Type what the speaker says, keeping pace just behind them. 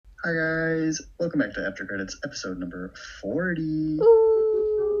Hi guys, welcome back to After Credits, episode number 40.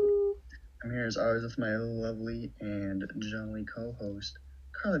 Ooh. I'm here as always with my lovely and jolly co-host,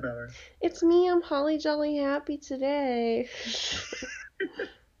 Carly Bauer. It's me, I'm Holly Jolly Happy today.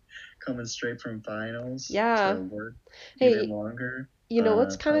 Coming straight from finals Yeah. to work even Hey, longer. you know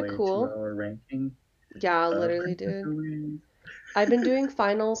what's kind of Probably a cool? 2-hour ranking Yeah, of literally, Christmas dude. movies. I've been doing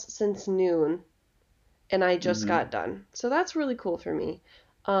finals since noon, and I just Mm-hmm. got done. So that's really cool for me.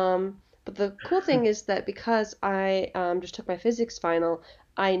 But the cool thing is that because I just took my physics final,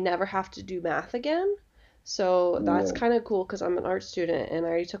 I never have to do math again. So that's Whoa, kind of cool because I'm an art student and I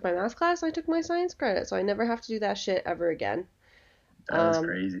already took my math class, I took my science credit, so I never have to do that shit ever again. that is Um,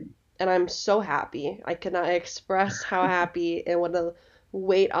 crazy. and I'm so happy. I cannot express how happy and what a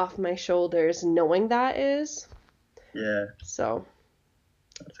weight off my shoulders knowing that is. Yeah, So,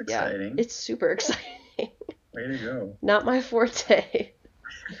 that's yeah, exciting. it's super exciting. Way to go. Not my forte.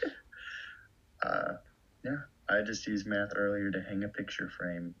 Uh, yeah, I just used math earlier to hang a picture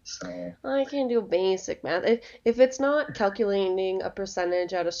frame, so I can do basic math. If it's not calculating a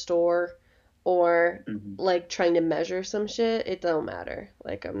percentage at a store or mhm. like trying to measure some shit, it don't matter.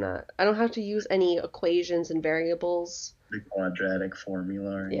 Like I don't have to use any equations and variables. The quadratic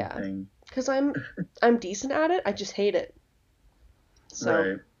formula or Yeah. anything. 'Cause I'm decent at it. I just hate it. So,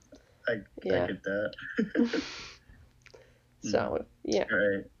 Right. I yeah. get that. Mhm. So, yeah. All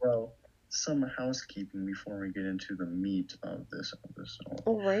right. Well, some housekeeping before we get into the meat of this episode is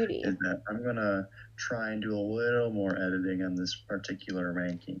Alrighty. that I'm gonna try and do a little more editing on this particular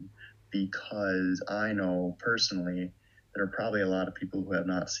ranking because I know personally there are probably a lot of people who have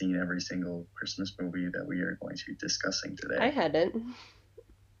not seen every single Christmas movie that we are going to be discussing I today. hadn't.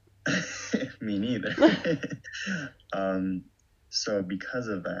 Me neither. um, so because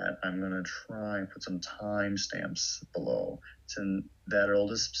of that, I'm gonna try and put some timestamps below. So that'll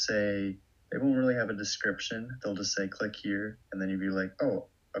just say they won't really have a description. They'll just say click here, and then you'll be like, oh,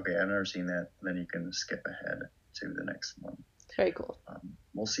 okay, I've never seen that. And then you can skip ahead to the next one. Very cool.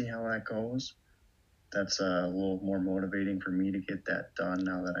 We'll see how that goes. That's a little more motivating for me to get that done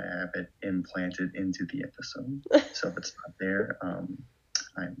now that I have it implanted into the episode. So if it's not there,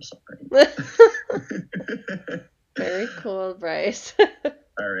 I'm sorry. Very cool, Bryce.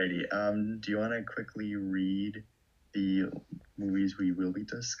 Alrighty. Do you want to quickly read the movies we will be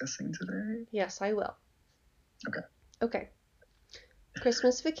discussing today? Yes, I will. Okay. Okay.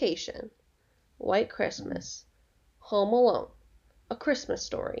 Christmas Vacation, White Christmas, Home Alone, A Christmas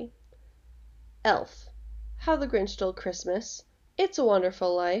Story, Elf, How the Grinch Stole Christmas, It's a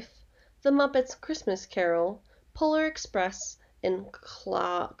Wonderful Life, The Muppets Christmas Carol, Polar Express, and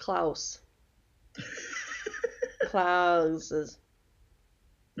Klaus. Klaus's.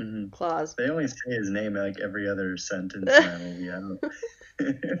 Mm-hmm. Claus. They only say his name like every other sentence in that movie.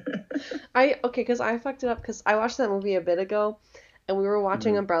 I don't. Okay, because I fucked it up because I watched that movie a bit ago, and we were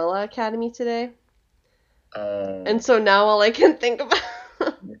watching Mhm. Umbrella Academy today, and Oh, so now all I can think about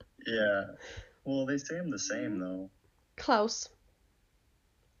yeah. Well, they say him the same though. Klaus.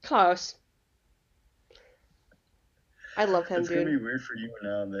 Klaus. I love him, It's gonna be dude. weird for you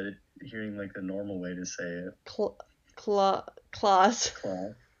now that hearing like the normal way to say it. Klaus. Claw.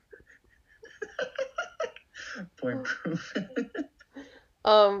 Point proof.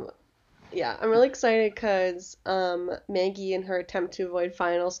 Um, yeah, I'm really excited because Maggie, in her attempt to avoid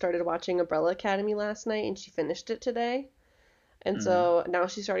finals, started watching Umbrella Academy last night, and she finished it today. And Mm-hmm. so now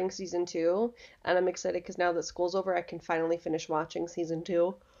she's starting season two, and I'm excited because now that school's over, I can finally finish watching season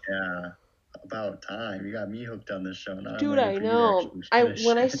two. Yeah. About time. You got me hooked on this show. Now I'm Dude, waiting I for you to know. actually I finish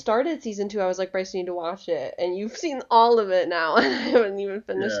when I it. started season two, I was like, Bryce, you need to watch it, and you've seen all of it now, and I haven't even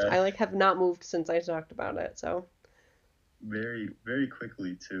finished. Yeah. I like have not moved since I talked about it. So Very, very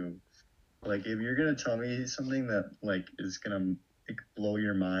quickly too. Like if you're gonna tell me something that like is gonna like, blow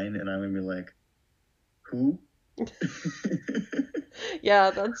your mind, and I'm gonna be like, who?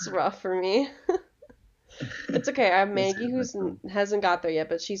 yeah, that's rough for me. It's okay. I have We'll see Maggie how that who's goes. hasn't got there yet,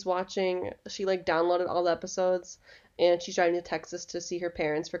 but she's watching. She like downloaded all the episodes, and she's driving to Texas to see her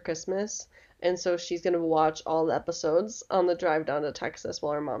parents for Christmas. And so she's gonna watch all the episodes on the drive down to Texas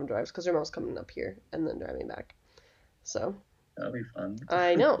while her mom drives, because her mom's coming up here and then driving back. So That'll be fun.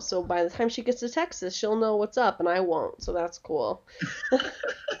 I know. So by the time she gets to Texas, she'll know what's up, and I won't. So that's cool.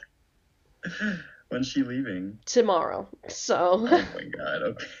 When's she leaving? Tomorrow. So, Oh my god.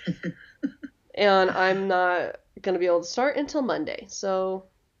 Okay. and I'm not gonna be able to start until Monday. So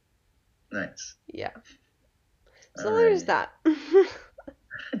Nice. yeah. So there's Alrighty. that.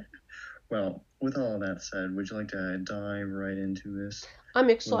 Well, with all of that said, would you like to dive right into this I'm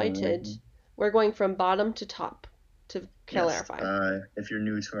little excited. ranking? We're going from bottom to top to Yes. clarify. If you're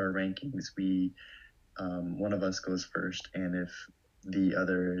new to our rankings, we one of us goes first, and if the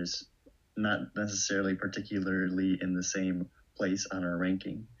other is not necessarily particularly in the same place on our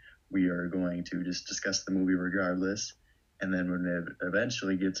ranking, we are going to just discuss the movie regardless. And then when it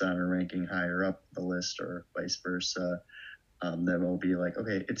eventually gets on a ranking higher up the list, or vice versa, then we'll be like,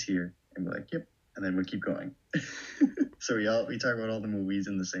 okay, it's here, and we're like, yep, and then we keep going. So we talk about all the movies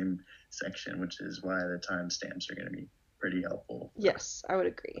in the same section, which is why the timestamps are going to be pretty helpful. Yes, I would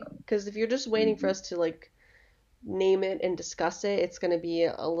agree. Because if you're just waiting for us to like name it and discuss it, it's going to be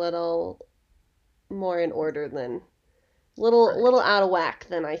a little more in order than little out of whack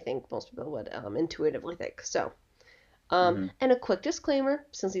than I think most people would intuitively think. So, and a quick disclaimer,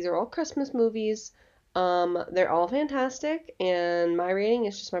 since these are all Christmas movies, they're all fantastic, and my rating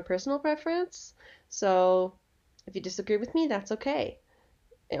is just my personal preference. So, if you disagree with me, that's okay.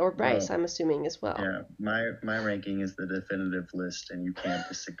 Or Bryce, I'm assuming as well. Yeah, my ranking is the definitive list, and you can't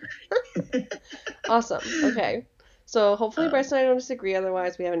disagree. Awesome. Okay. So hopefully Bryce and I don't disagree.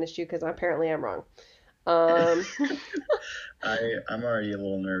 Otherwise, we have an issue because apparently I'm wrong. I'm already a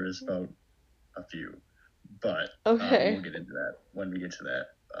little nervous about a few, but okay. We'll get into that when we get to that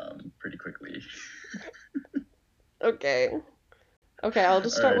pretty quickly. Okay. Okay, I'll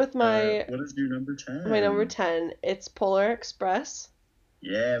just start with my... what is your number 10? My number 10. It's Polar Express.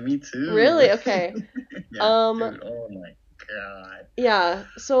 Yeah, me too. Really? Okay. Yeah, dude, oh my god. Yeah,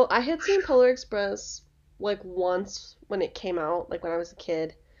 so I had seen Polar Express like once when it came out, like when I was a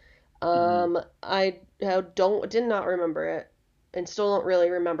kid. I did not remember it, and still don't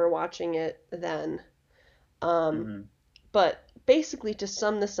really remember watching it then. But basically, to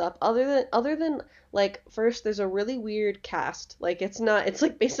sum this up, other than like first, there's a really weird cast. Like it's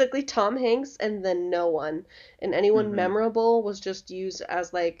like basically Tom Hanks and then no one, and anyone memorable was just used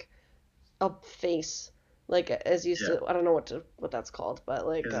as like a face, like as used to. I don't know what that's called, but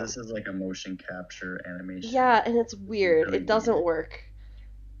like this is like a motion capture animation. Yeah, and it's weird. Really it doesn't work.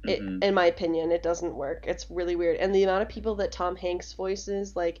 In my opinion, it doesn't work. It's really weird, and the amount of people that Tom Hanks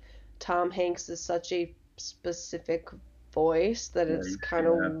voices, like Tom Hanks is such a specific voice that it's kind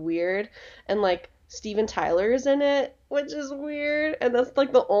of weird, and like Steven Tyler is in it, which is weird, and that's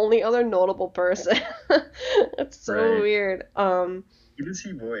like the only other notable person. It's so weird. Who does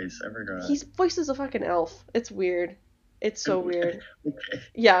he voice? I forgot. He voices a fucking elf. It's weird. It's so weird. Okay.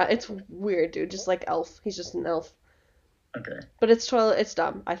 Yeah, it's weird, dude. Just like Elf. He's just an elf. Okay. But it's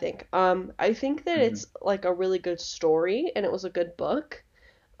dumb, I think. I think that it's like a really good story, and it was a good book.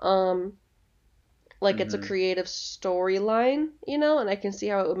 Like it's a creative storyline, and I can see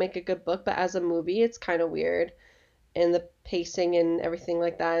how it would make a good book, but as a movie, it's kind of weird. And the pacing and everything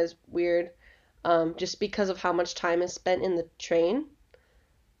like that is weird. Just because of how much time is spent in the train.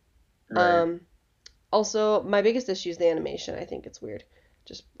 Right. Also, my biggest issue is the animation. I think it's weird.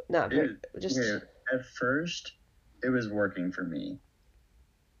 Just not very. Just weird. At first, it was working for me,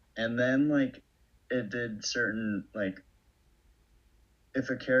 and then like it did certain like if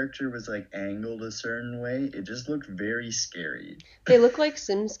a character was like angled a certain way, it just looked very scary. They look like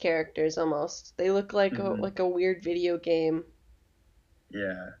Sims characters almost. They look like a weird video game.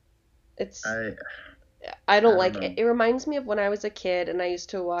 Yeah. It's I don't like know. it. It reminds me of when I was a kid and I used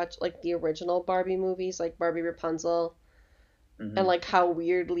to watch like the original Barbie movies, like Barbie Rapunzel, and like how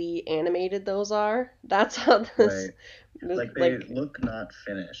weirdly animated those are. That's how this like they look not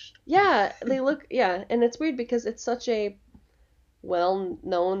finished. Yeah, they look and it's weird because it's such a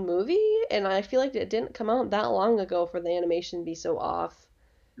well-known movie, and I feel like it didn't come out that long ago for the animation to be so off.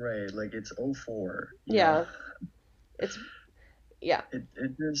 Right, like it's 2004. Yeah. It's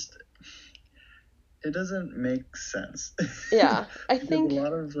It just it doesn't make sense. Yeah, I think a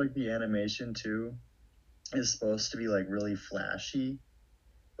lot of like the animation too is supposed to be like really flashy,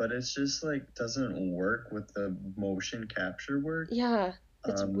 but it's just like doesn't work with the motion capture work. Yeah,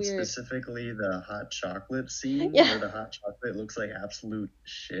 it's weird. Specifically the hot chocolate scene where the hot chocolate looks like absolute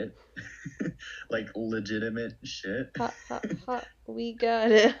shit. Like legitimate shit. Hot, we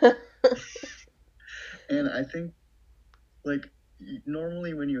got it. And I think like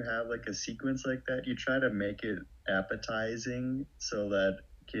normally when you have like a sequence like that, you try to make it appetizing so that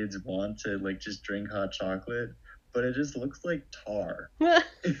kids want to like just drink hot chocolate, but it just looks like tar.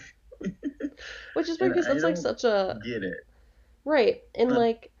 Which is weird because that's like such a get it. Right. And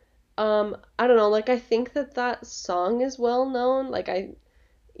like I don't know, like I think that song is well known. Like I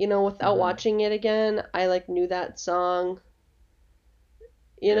without watching it again, I like knew that song.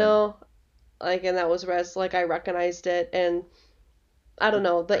 You know, like and that was like I recognized it, and I don't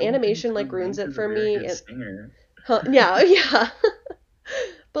know, the animation like ruins it for me. Yeah.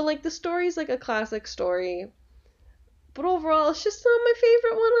 But like the story's like a classic story. But overall, it's just not my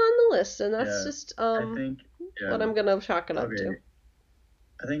favorite one on the list, and that's Yeah, just I think, yeah, what I'm gonna chalk it up to. okay.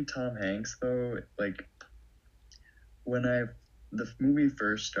 I think Tom Hanks, though, like, when the movie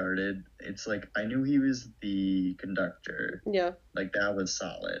first started, it's like I knew he was the conductor. Yeah. Like, that was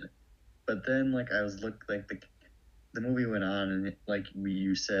solid. But then, like, I was like the movie went on, and like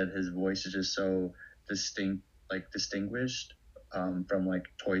you said, his voice is just so distinguished from like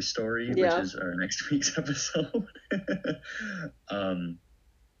Toy Story, which Yeah. is our next week's episode. um,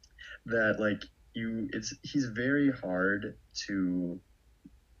 that like he's very hard to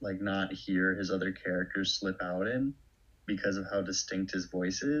like not hear his other characters slip out in because of how distinct his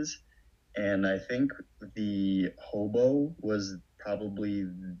voice is. And I think the hobo was probably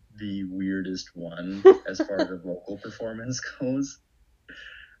the weirdest one as far as a vocal performance goes.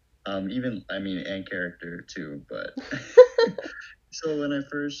 Even I mean, and character too, but so when I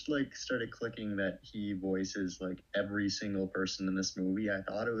first like started clicking that he voices like every single person in this movie, I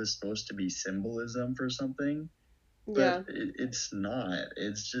thought it was supposed to be symbolism for something, but Yeah. it's not.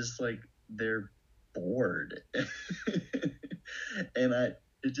 It's just like they're bored. And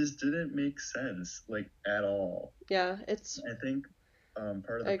it just didn't make sense like at all. Yeah, it's I think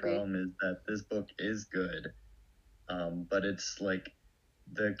part of I the agree. problem is that this book is good, but it's like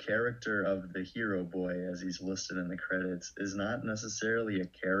the character of the hero boy, as he's listed in the credits, is not necessarily a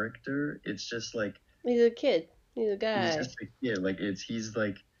character. It's just like He's a kid. He's a he's guy. just a kid. Like he's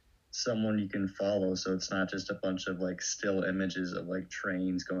like someone you can follow. So it's not just a bunch of like still images of like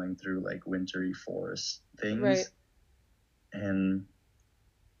trains going through like wintry forest Right. things.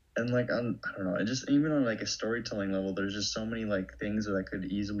 And like I don't know, it just even on like a storytelling level, there's just so many like things that could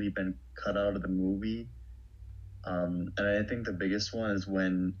easily been cut out of the movie. And I think the biggest one is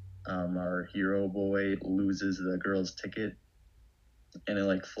when our hero boy loses the girl's ticket, and it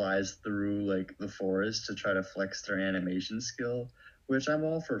like flies through like the forest to try to flex their animation skill, which I'm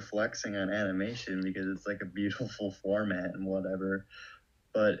all for flexing on animation because it's like a beautiful format and whatever.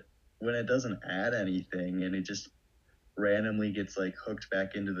 But when it doesn't add anything and it just randomly gets like hooked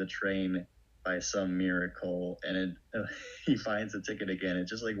back into the train by some miracle, and he finds the ticket again, it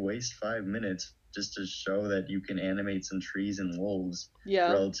just like wastes 5 minutes just to show that you can animate some trees and wolves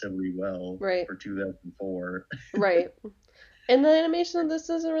relatively well Right. for 2004. Right. And the animation of this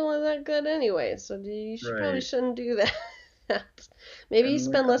isn't really that good anyway, so probably Right. shouldn't do that. Maybe And like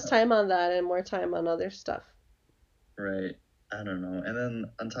spend less time on that and more time on other stuff. right, I don't know. And then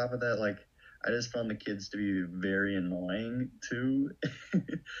on top of that, like I just found the kids to be very annoying too.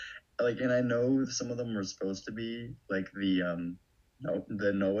 Like, and I know some of them were supposed to be like the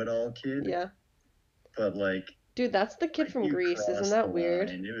know-it-all kid, Yeah. but like Dude, that's the kid from you Grease. Isn't crossed the that weird?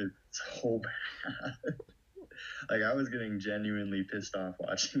 line. It was so bad. Like I was getting genuinely pissed off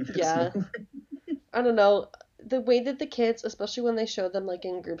watching this Yeah. movie. I don't know. The way that the kids, especially when they show them like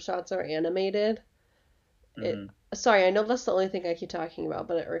in group shots, are animated. It. Mm-hmm. Sorry, I know that's the only thing I keep talking about,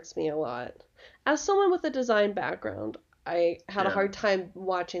 but it irks me a lot. As someone with a design background, I had a Yeah. hard time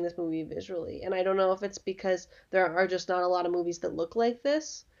watching this movie visually, and I don't know if it's because there are just not a lot of movies that look like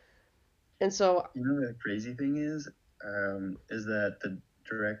this, and so You know the crazy thing is that the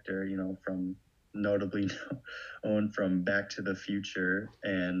director, you know, from notably known from Back to the Future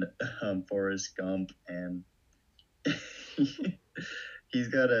and Forrest Gump, and he's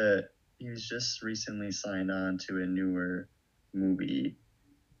got he's just recently signed on to a newer movie.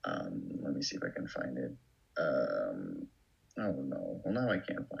 Let me see if I can find it. Oh no, well now I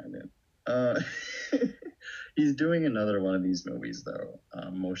can't find it. He's doing another one of these movies though,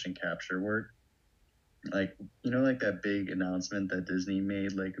 motion capture work. Like you know, like that big announcement that Disney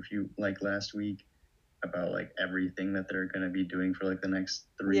made like last week about like everything that they're gonna be doing for like the next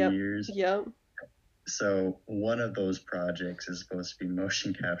 3 years. Yep. So one of those projects is supposed to be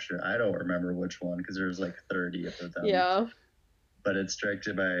motion capture. I don't remember which one because there's like 30 of them. Yeah. But it's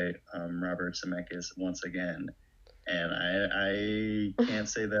directed by Robert Zemeckis once again, and I can't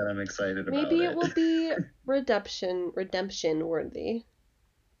say that I'm excited about Maybe it it. will be redemption worthy.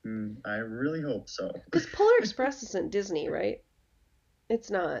 I really hope so. Because Polar Express isn't Disney, right?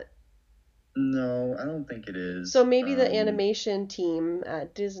 It's not. No, I don't think it is. So maybe the animation team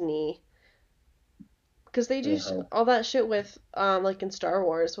at Disney, because they do all that shit with, like in Star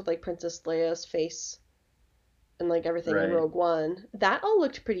Wars with like Princess Leia's face and like everything in Rogue One. That all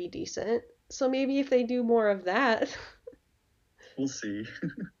looked pretty decent. So maybe if they do more of that. We'll see.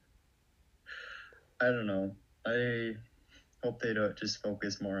 I don't know. I hope they don't just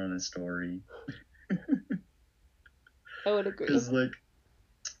focus more on the story. I would agree. Because like,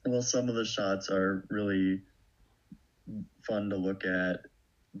 well, some of the shots are really fun to look at.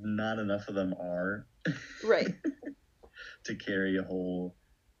 Not enough of them are. Right. to carry a whole,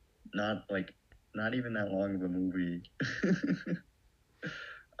 not like, not even that long of a movie.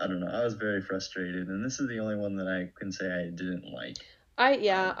 I don't know. I was very frustrated, and this is the only one that I can say I didn't like. I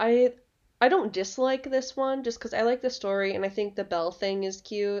yeah, Um, I don't dislike this one just because I like the story and I think the Belle thing is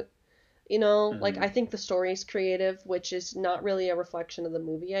cute. You know, like I mhm. think the story's creative, which is not really a reflection of the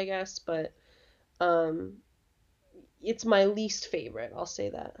movie, I guess, but um it's my least favorite, I'll say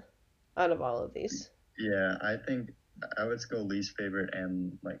that, out of all of these. Yeah, I think I would go least favorite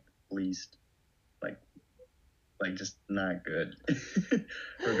and like least like just not good,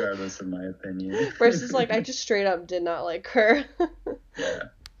 regardless of my opinion. Versus like I just straight up did not like her. Yeah.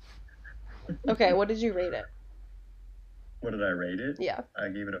 Okay, what did you rate it? What did I rate it? Yeah. I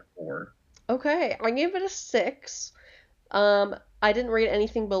gave it a 4. Okay, I gave it a 6. I didn't rate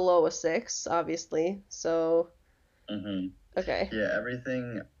anything below a 6, obviously. So, Hmm. okay. Yeah,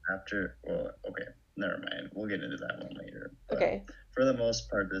 everything after. Well, okay, never mind. We'll get into that one later. But Okay. for the most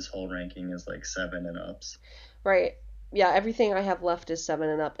part, this whole ranking is like 7 and ups. Right. Yeah, everything I have left is 7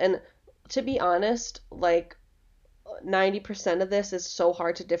 and up. And to be honest, like 90% of this is so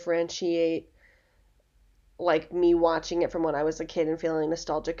hard to differentiate like me watching it from when I was a kid and feeling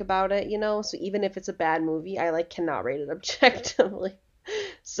nostalgic about it, you know? So even if it's a bad movie, I like cannot rate it objectively.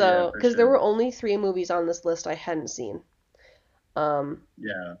 Yeah, So, for because there sure. were only 3 movies on this list I hadn't seen. Um,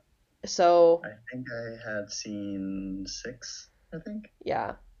 Yeah, so I think I had seen 6. I think.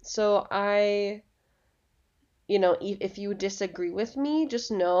 yeah. So if you disagree with me,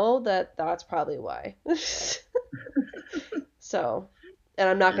 just know that that's probably why. So, and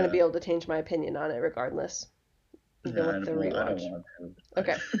I'm not going to Yeah. be able to change my opinion on it regardless, even with the Well, I don't rewatch. want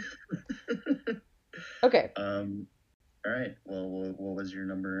Okay. to. Okay. All right. Well, what was your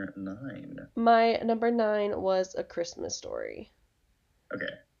number 9? My number 9 was A Christmas Story.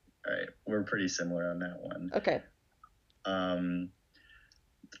 Okay. All right. We're pretty similar on that one. Okay. Um,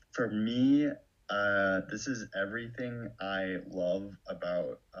 for me, this is everything I love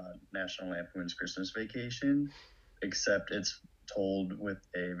about National Lampoon's Christmas Vacation, except it's told with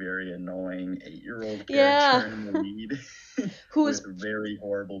a very annoying 8-year-old Yeah. character in the lead Who with is very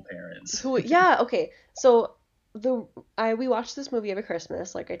horrible parents. who yeah, okay. So the I we watched this movie every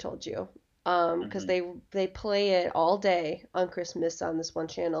Christmas, like I told you. Because Hmm. they play it all day on Christmas on this one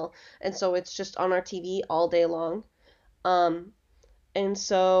channel. And so it's just on our TV all day long. Um, and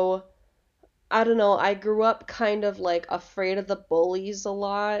so I don't know, I grew up kind of like afraid of the bullies a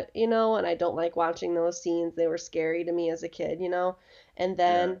lot, and I don't like watching those scenes. They were scary to me as a kid. And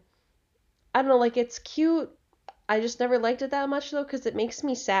Yeah. then I don't know, like it's cute. I just never liked it that much though, because it makes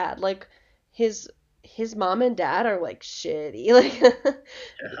me sad. Like his his mom and dad are like shitty, like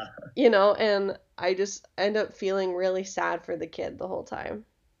Yeah, and I just end up feeling really sad for the kid the whole time.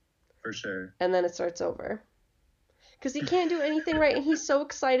 for sure. And then it starts over. Because he can't do anything right, and he's so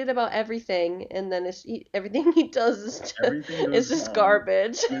excited about everything, and then everything he does is just, Everything is goes just wrong.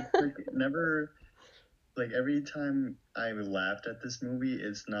 garbage. It's like never, like every time I laughed at this movie,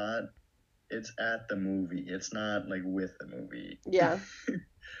 it's at the movie. It's not like with the movie. Yeah,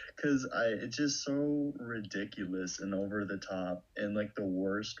 Cause it's just so ridiculous and over the top in like the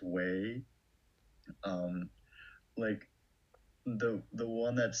worst way. Um, like the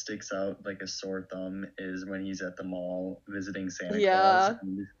one that sticks out like a sore thumb is when he's at the mall visiting Santa Claus yeah,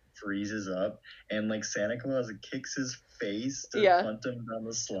 and he freezes up and like Santa Claus kicks his face to yeah. punt him down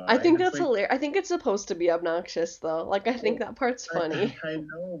the I slide. think It's that's like, hilarious. I think it's supposed to be obnoxious, though. Like, I think well, that part's funny. I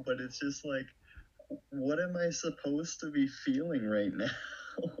know, but it's just like, what am I supposed to be feeling right now?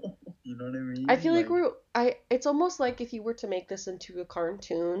 You know what I I mean? feel like Like, it's almost like if you were to make this into a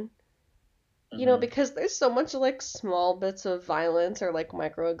cartoon, mhm, because there's so much like small bits of violence or like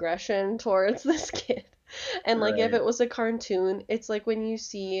microaggression towards this kid. And like if right. it was a cartoon, it's like when you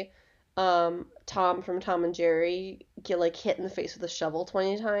see Tom from Tom and Jerry get like hit in the face with a shovel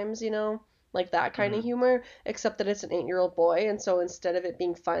 20 times. Like that kind of Mhm, humor, except that it's an 8-year-old boy, and so instead of it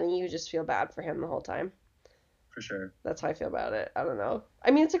being funny, you just feel bad for him the whole time. for sure. That's how I feel about it. I don't know.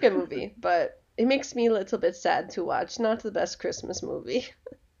 I mean, it's a good movie, but it makes me a little bit sad to watch. Not the best Christmas movie.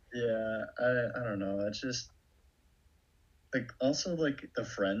 Yeah, I don't know. It's just like also like the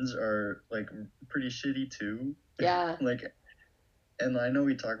friends are like pretty shitty too. Yeah, Like, and I know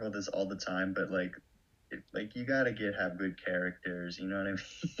we talk about this all the time, but like like you gotta have good characters, you know what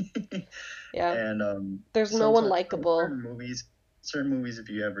I mean? yeah. And There's no one sometimes likable. certain movies, if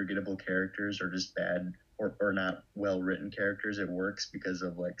you have forgettable characters or just bad or not well written characters, it works because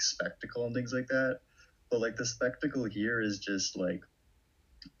of like spectacle and things like that. But like the spectacle here is just like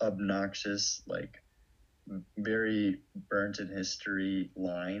obnoxious, like very burnt in history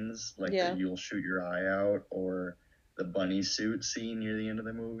lines, like that Yeah. you'll shoot your eye out, or the bunny suit scene near the end of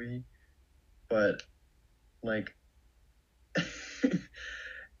the movie, but like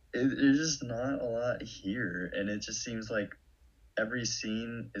there's just not a lot here, and it just seems like every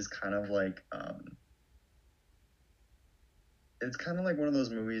scene is kind of like it's kind of like one of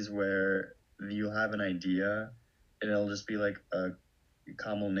those movies where you'll have an idea and it'll just be like a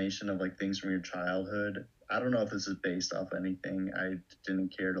combination of like things from your childhood. I don't know if this is based off anything. I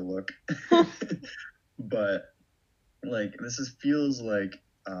didn't care to look. But like feels like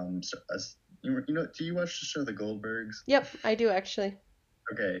do you watch the show The Goldbergs? Yep, I do actually.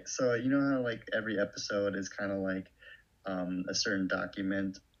 Okay, so you know how like every episode is kind of like a certain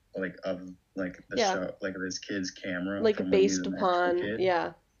document like of like the show, like this kid's camera like from when he's based an actual upon kid.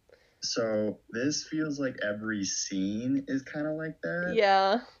 yeah. So this feels like every scene is kind of like that.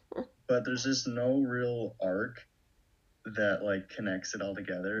 Yeah. But there's just no real arc that like connects it all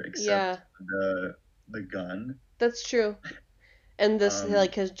together except the gun. That's true. And this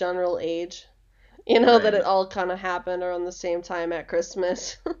like his general age. You know, right. That it all kind of happened around the same time at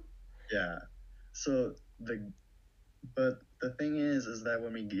Christmas. Yeah. So but the thing is that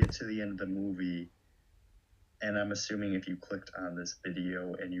when we get to the end of the movie, and I'm assuming if you clicked on this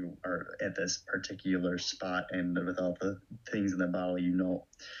video and you are at this particular spot and with all the things in the bottle, you know,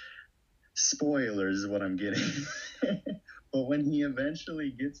 spoilers is what I'm getting. But when he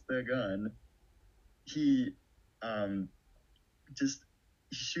eventually gets the gun, he just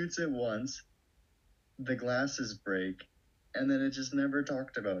shoots it once, the glasses break, and then it just never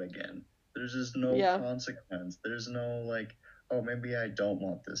talked about again. There's just no consequence. There's no like, oh, maybe I don't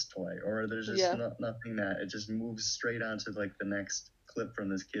want this toy, or there's just nothing that it just moves straight onto like the next clip from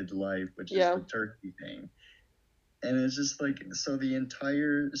this kid's life, which is the turkey thing. And it's just like, so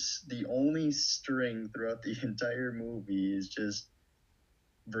the only string throughout the entire movie is just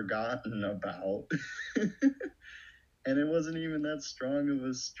forgotten about. And it wasn't even that strong of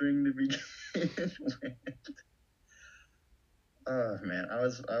a string to begin with. Oh man, I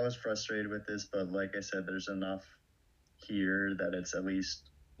was frustrated with this, but like I said, there's enough here that it's at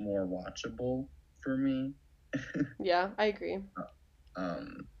least more watchable for me. Yeah, I agree.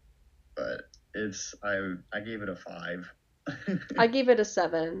 But I gave it a 5. I gave it a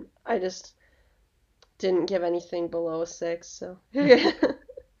 7. I just didn't give anything below a 6, so.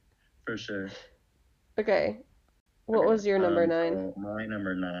 For sure. Okay. What was your number 9? So my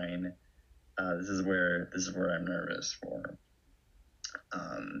number 9. This is where I'm nervous for.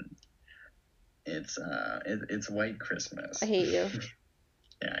 It's White Christmas. I hate you.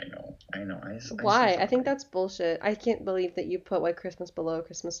 Yeah, I know. Why? I think that's bullshit. I can't believe that you put White Christmas below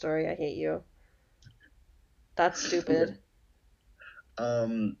Christmas Story. I hate you. That's stupid.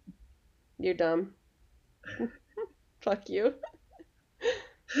 You're dumb. Fuck you.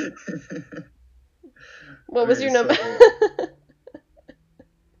 What was your number?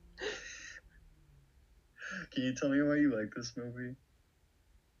 Can you tell me why you like this movie?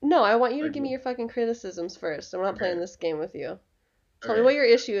 No, I want you to give me your fucking criticisms first. I'm not playing this game with you. Tell me what your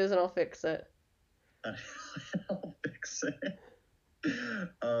issue is and I'll fix it. I'll fix it.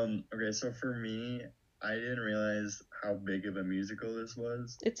 Okay, so for me, I didn't realize how big of a musical this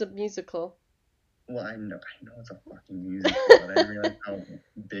was. It's a musical. Well, I know it's a fucking musical, but I didn't realize how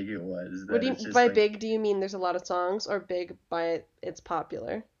big it was. What do you by big? Do you mean there's a lot of songs, or big by it's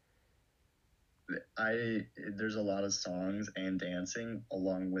popular? There's a lot of songs and dancing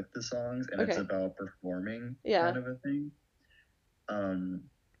along with the songs, and it's about performing kind of a thing.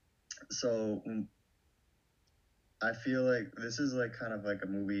 So I feel like this is like kind of like a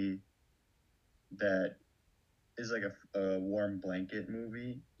movie that is like a warm blanket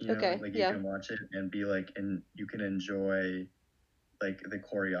movie, you know, like you can watch it and be like, and you can enjoy like the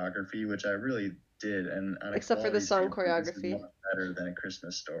choreography, which I really did, and except for the song choreography, much better than A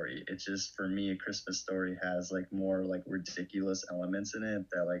Christmas Story. It's just, for me, A Christmas Story has like more like ridiculous elements in it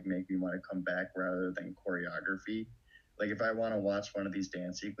that like make me want to come back rather than choreography. Like if I want to watch one of these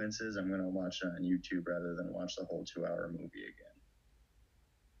dance sequences, I'm going to watch it on YouTube rather than watch the whole 2-hour movie again.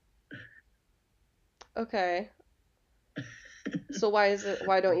 Okay. So why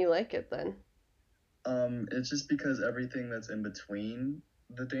don't you like it then? It's just because everything that's in between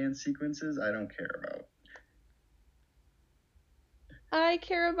the dance sequences I don't care about. I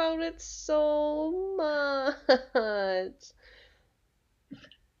care about it so much.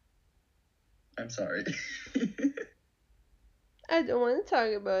 I'm sorry. I don't want to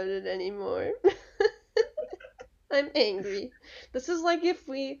talk about it anymore. I'm angry. This is like if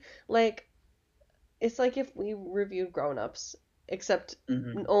we it's like if we reviewed Grown Ups, except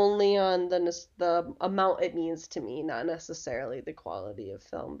only on the amount it means to me, not necessarily the quality of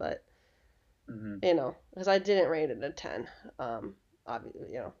film, but Hmm. because I didn't rate it a 10.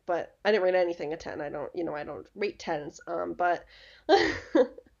 Obviously, but I didn't rate anything a 10. I don't rate 10s. But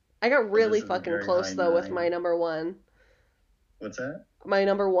I got So really this is a fucking very close high though with my 9. number one. What's that? My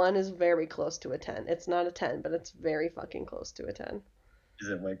number one is very close to a 10. It's not a 10, but it's very fucking close to a 10. Is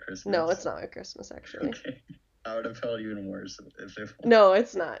it White No, it's Christmas? not at Christmas actually. Okay. I would have felt even worse if it was. No,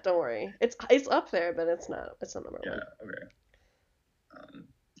 it's not. Don't worry. It's up there, but it's not. It's not number Yeah, one. okay.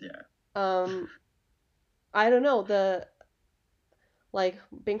 Yeah. Um, I don't know. The like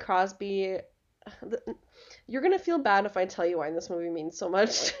Bing Crosby. You're gonna feel bad if I tell you why this movie means so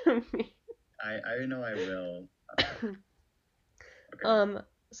much to me. I know I will. Okay. Um,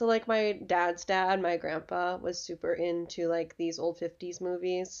 so like my dad's dad, my grandpa was super into like these old 50s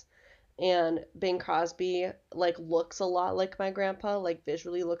movies. And Bing Crosby like looks a lot like my grandpa, like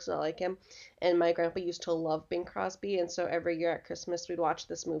visually looks a lot like him. And my grandpa used to love Bing Crosby, and so every year at Christmas we'd watch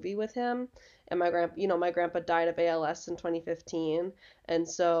this movie with him. And my grandpa died of ALS in 2015, and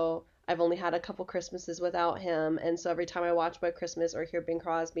so I've only had a couple Christmases without him, and so every time I watch White Christmas or hear Bing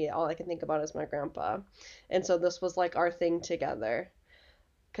Crosby, all I can think about is my grandpa. And so this was like our thing together,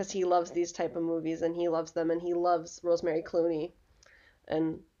 because he loves these type of movies and he loves them and he loves Rosemary Clooney.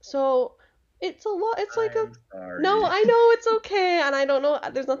 And so it's a lot. It's like a I'm no, sorry. I know it's okay, and I don't know.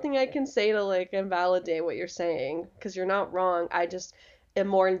 There's nothing I can say to like invalidate what you're saying because you're not wrong. I just am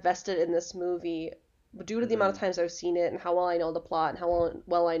more invested in this movie due to the amount of Hmm. times I've seen it and how well I know the plot and how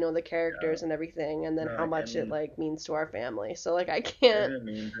well I know the Yeah. characters and everything, and then No, how much it and like means to our family. So like I if can't. it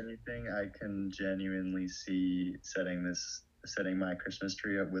means anything, I can genuinely see setting my Christmas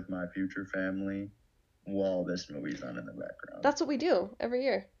tree up with my future family while this movie's on in the background. That's what we do every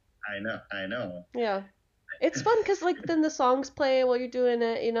year. I know, I know. Yeah. It's fun because like then the songs play while you're doing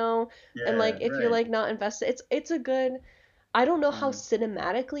it, and Yeah, like if you're right. like not invested, it's a good. I don't know how Hmm.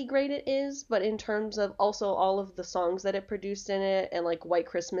 cinematically great it is, but in terms of also all of the songs that it produced in it, and like White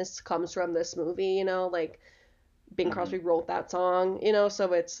Christmas comes from this movie, like Bing Hmm. Crosby wrote that song,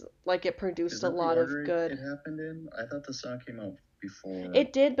 so it's like it Is produced a that the lot of order it good. happened in? I thought the song came out before.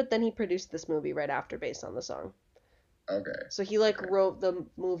 It did, but then he produced this movie right after based on the song. Okay, So he like okay, wrote the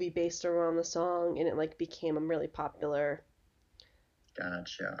movie based around the song, and it like became a really popular.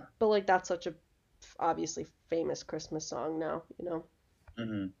 gotcha. But like that's such a obviously famous Christmas song now.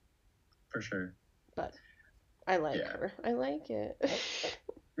 Hmm. For sure. But I like Yeah. her. I like it.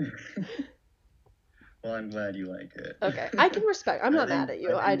 Well, I'm glad you like it. Okay, I can respect. I'm I not think mad at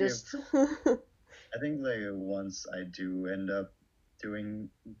you. I I think if just the I think like once I do end up doing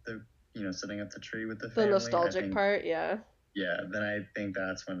the setting up the tree with the family, I nostalgic think part, yeah. yeah, then I think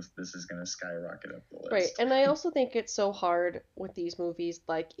that's when this is gonna skyrocket up the Right. list. And I also think it's so hard with these movies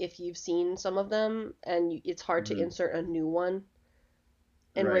like if you've seen some of them and it's hard to Hmm. insert a new one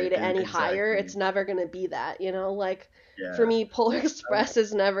and Right, rate it any higher. It's exactly. never going to be that. Like for Yeah, me Polar Express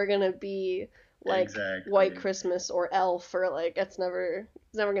is never going to be like White exactly. Christmas or Elf or like it's never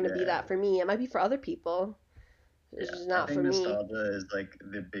going to be Yeah, that for me. It might be for other people. It's yeah. just I not for think me. nostalgia is like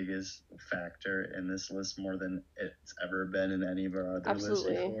the biggest factor in this list more than it's ever been in any of our other lists Absolutely.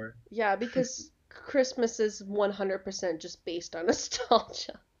 before. Yeah, because Christmas is 100% just based on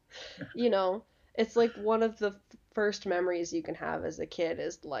nostalgia. You know, it's like one of the first memories you can have as a kid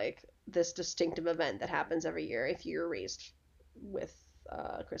is like this distinctive event that happens every year if you're raised with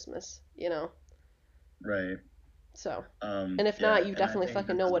Christmas. Right. So, and if Yeah, not, you and I definitely think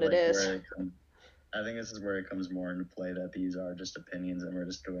fucking this know is what it like is. where it comes. I think this is where it comes more into play that these are just opinions and we're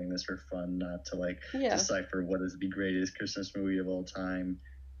just doing this for fun, not to like Yeah. decipher what is the greatest Christmas movie of all time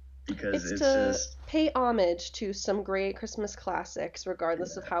because It's it's to just pay homage to some great Christmas classics,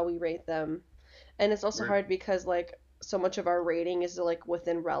 regardless of yeah, how we rate them. And it's also we're hard because like so much of our rating is like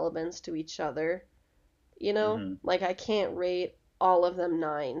within relevance to each other. hmm Like I can't rate all of them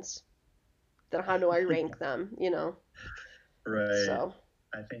nines. Then how do I rank them? right. So,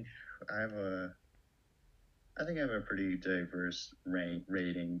 I think I have a I think I have a pretty diverse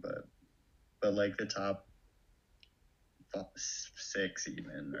rating, but like the top 6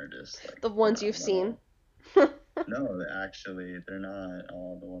 even are just like the ones you've seen. phenomenal. No, actually, they're not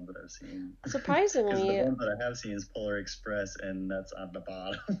all the ones that I've seen. Because the Surprisingly, ones that I have seen is Polar Express, and that's on the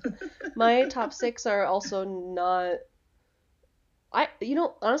bottom. my top 6 are also not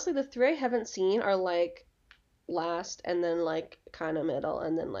honestly the 3 I haven't seen are like last and then like kind of middle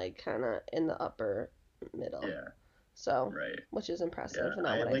and then like kind of in the upper middle. Yeah, So, right. which is Yeah, impressive,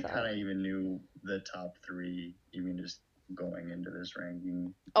 not I what I like kind thought. of even knew the top 3, even just going into this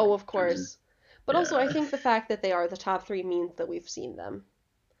ranking, Oh, like of through. course. But also, I Yeah, think the fact that they are the top 3 means that we've seen them.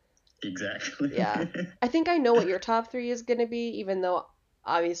 exactly. Yeah. I think I know what your top 3 is going to be, even though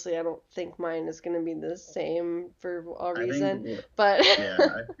Obviously, I don't think mine is going to be the same for a I think, reason, but yeah,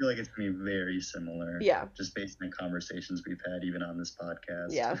 I feel like it's gonna be very similar, yeah, just based on conversations we've had even on this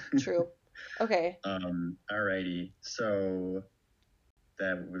podcast. yeah, true. Okay. Alrighty, so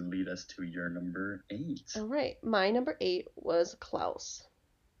that would lead us to your number 8. All right. My number 8 was Klaus.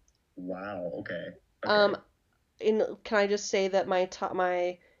 Wow. Okay. Um, Okay. can I just say that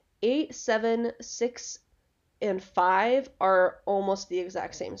my 8, 7, 6, and 5 are almost the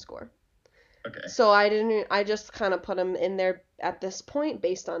exact same score. Okay. So I just kind of put them in there at this point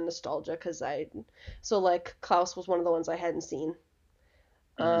based on nostalgia so like Klaus was one of the ones I hadn't seen.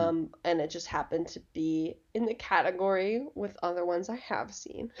 Hmm. And it just happened to be in the category with other ones I have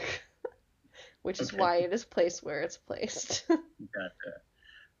seen, which is Okay. why it is placed where it's placed. Gotcha.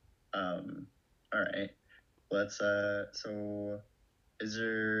 Um. All right. Let's. So, is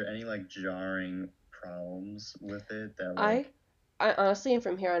there any like jarring problems with it that I like? I honestly, and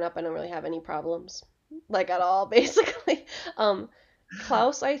from here on up, I don't really have any problems, like at all, basically. Um,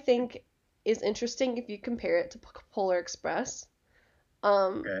 Klaus, I think, is interesting if you compare it to Polar Express.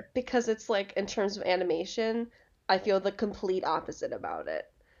 Okay. Because it's like in terms of animation, I feel the complete opposite about it.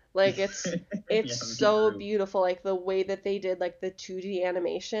 Like it's Yeah. Me so too. beautiful, like the way that they did like the 2D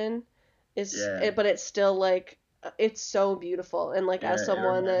animation Yeah. but it's still like it's so beautiful. And like as Yeah. It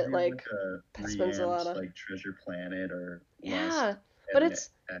someone reminds that me of like like a spends a lot Rian's of like Treasure Planet or yeah, Lost but it's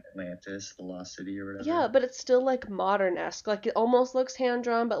Atlantis, the Lost City or yeah, whatever. but it's still like modern-esque. Like it almost looks hand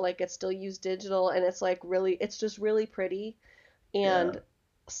drawn, but like it's still used digital and it's like really it's just really pretty. Yeah. And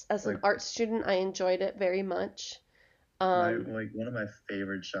as an Like art student, I enjoyed it very much. my Um, like one of my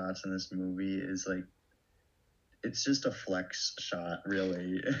favorite shots in this movie is like it's just a flex shot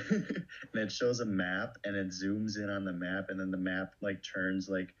really and it shows a map and it zooms in on the map and then the map like turns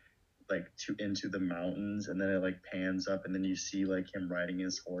like to into the mountains and then it like pans up and then you see like him riding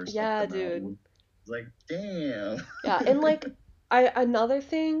his horse up the yeah, dude. mountain. It's like damn. Yeah, and like I another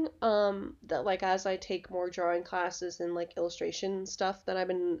thing that like as I take more drawing classes and like illustration stuff that I've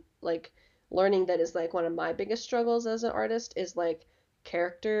been like learning that is like one of my biggest struggles as an artist is like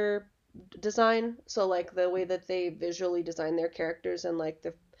character design. So like the way that they visually design their characters and like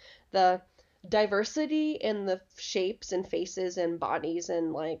the diversity in the shapes and faces and bodies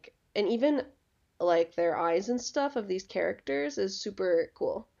and like and even like their eyes and stuff of these characters is super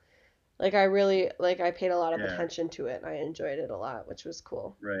cool. Like I really like I paid a lot of Yeah, attention to it and I enjoyed it a lot, which was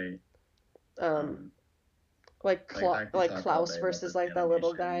cool. right. Um um like I could Like talk all Klaus day about versus this like the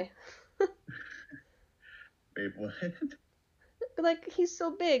little animation. guy. Wait, what? Like he's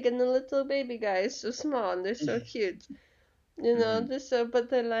so big and the little baby guy is so small and they're so cute. You know, Hmm. they're so but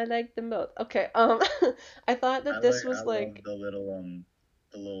then I like them both. Okay, I thought that this I was love like the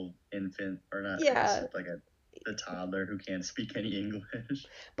little infant or not, I guess yeah, it's like a the toddler who can't speak any English.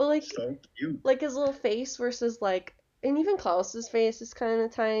 but So cute. like his little face versus like and even Klaus's face is kind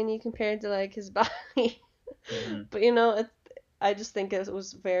of tiny compared to like his body. Hmm. But you know, I just think it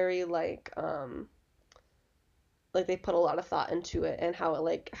was very like they put a lot of thought into it and how it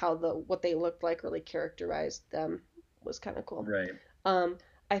like how the what they looked like really characterized them was kind of cool. Right. Um,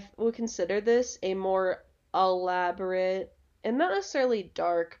 would consider this a more elaborate and not necessarily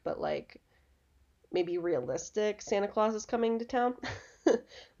dark, but like maybe realistic Santa Claus is coming to town,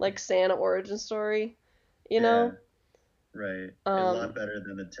 like Santa origin story, you Yeah. know? Right. A Um, lot better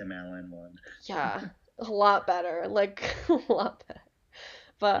than the Tim Allen one. yeah, a lot better, like a lot better.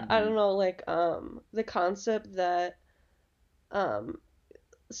 But I Hmm. don't know, like the concept that um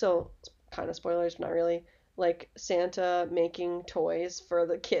so kind of spoilers, not really. Like Santa making toys for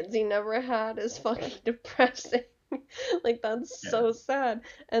the kids he never had is fucking depressing. Like that's Yeah. so sad.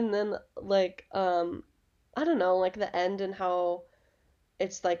 And then like I don't know, like the end and how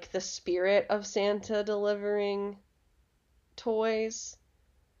it's like the spirit of Santa delivering toys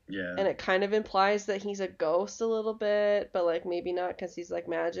Yeah. and it kind of implies that he's a ghost a little bit, but like maybe not because he's like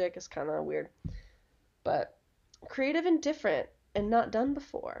magic. It's kind of weird. But creative and different and not done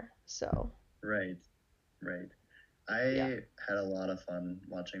before. So, Right. Right. yeah. I had a lot of fun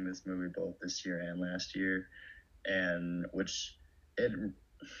watching this movie both this year and last year, and which it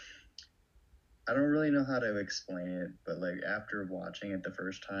I don't really know how to explain it, but like after watching it the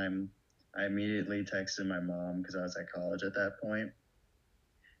first time, I immediately texted my mom because I was at college at that point,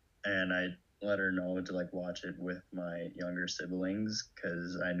 and I let her know to like watch it with my younger siblings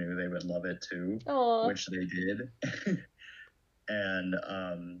because I knew they would love it too, Aw. which they did. And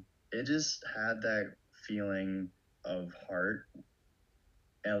it just had that feeling of heart.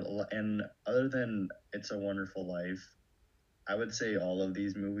 And other than It's a Wonderful Life, I would say all of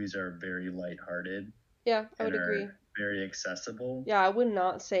these movies are very lighthearted Yeah, I and would are agree. very accessible. Yeah, I would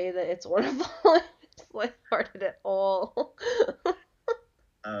not say that it's one of the longest lighthearted at all.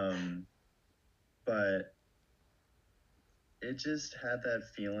 Um, but it just had that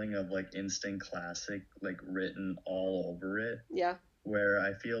feeling of like instant classic, like written all over it, Yeah, where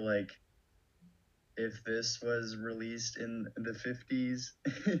I feel like if this was released in the 50s,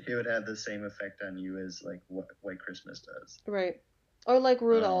 it would have the same effect on you as like what White Christmas does. right. Or like Um,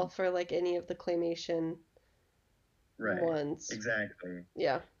 Rudolph or like any of the claymation right, ones. exactly.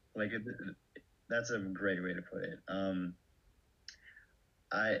 Yeah. Like that's a great way to put it.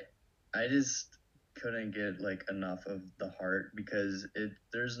 I I just couldn't get like enough of the heart because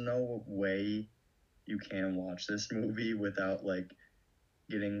there's no way you can watch this movie without like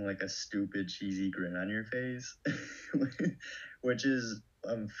getting like a stupid cheesy grin on your face, which is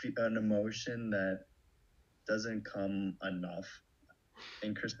an emotion that doesn't come enough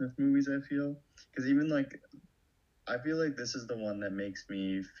in Christmas movies. I feel because even like I feel like this is the one that makes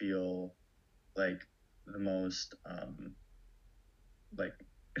me feel like the most like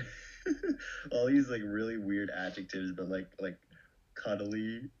all these like really weird adjectives, but like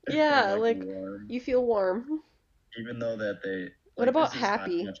cuddly and Yeah, like like warm, you feel warm. even though that they What like about this is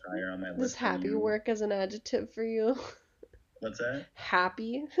happy? much higher on my Does list than happy you. work as an adjective for you? What's that?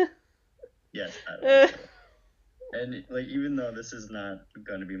 Happy? Yes, I think Eh, so. And like even though this is not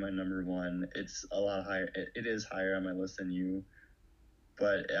going to be my number one, it's a lot higher. It is higher on my list than you,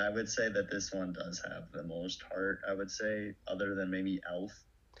 but I would say that this one does have the most heart. I would say, other than maybe Elf,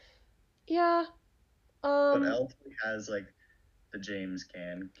 yeah. but Um, Elf has like the James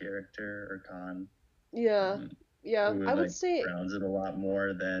Caan character or Khan, yeah. um, Yeah, who I would like say grounds it a lot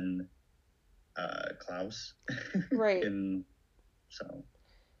more than Klaus. right. In so,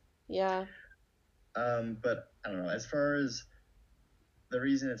 Yeah. but I don't know. As far as the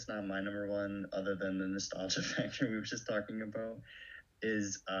reason it's not my number one, other than the nostalgia factor we were just talking about,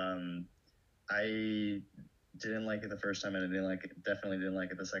 is I didn't like it the first time, and I didn't like it. Definitely didn't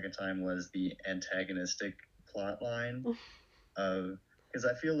like it the second time. Was the antagonistic plot line of because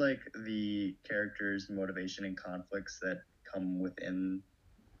I feel like the character's motivation and conflicts that come within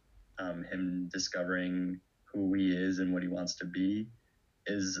him discovering who he is and what he wants to be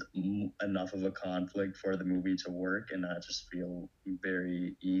is enough of a conflict for the movie to work and not just feel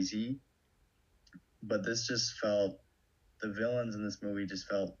very easy. But this just felt the villains in this movie just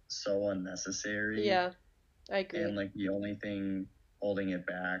felt so unnecessary, Yeah, I and agree. like the only thing holding it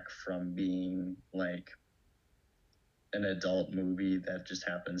back from being like an adult movie that just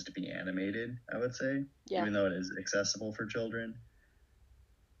happens to be animated, I would say, Yeah. even though it is accessible for children.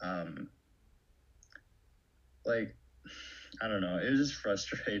 Um, like I don't know, it was just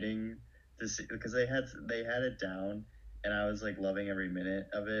frustrating to see because they had it down, and I was like loving every minute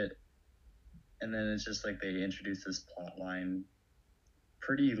of it, and then it's just like they introduced this plot line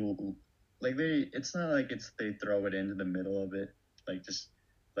pretty like it's not like it's they throw it into the middle of it like just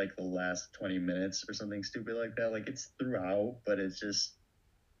like the last 20 minutes or something stupid like that, like it's throughout, but it's just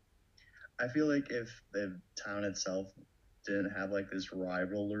I feel like if the town itself didn't have like this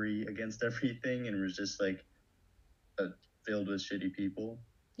rivalry against everything and was just like a, filled with shitty people,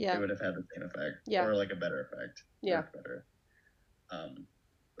 it Yeah. would have had the same effect Yeah. or like a better effect, Yeah. worked better.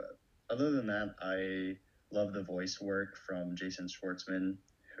 But other than that, I love the voice work from Jason Schwartzman,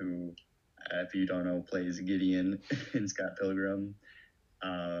 who, if you don't know, plays Gideon in Scott Pilgrim,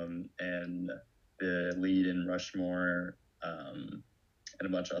 and the lead in Rushmore, and a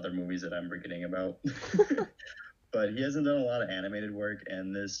bunch of other movies that I'm forgetting about. But he hasn't done a lot of animated work,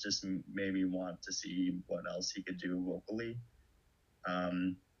 and this just made me want to see what else he could do vocally.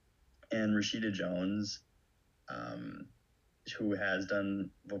 Um, and Rashida Jones, um, who has done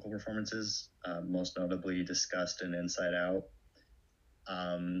vocal performances, most notably Disgust and Inside Out.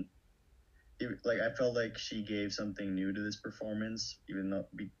 Um, like I felt like she gave something new to this performance, even though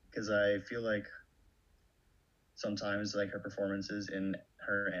because I feel like sometimes like her performances in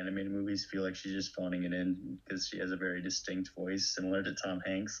her animated movies feel like she's just phoning it in because she has a very distinct voice, similar to Tom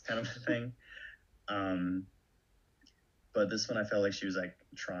Hanks, kind of a thing. Um, but this one I felt like she was like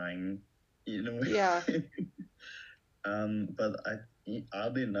trying, in a way. Yeah. But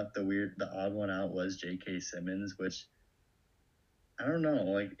oddly enough, the odd one out was J.K. Simmons, which I don't know.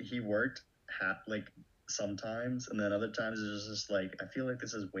 Like he worked like sometimes, and then other times it was just like I feel like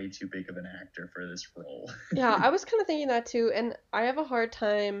this is way too big of an actor for this role. Yeah, I was kind of thinking that too, and I have a hard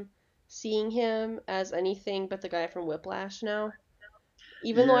time seeing him as anything but the guy from Whiplash now,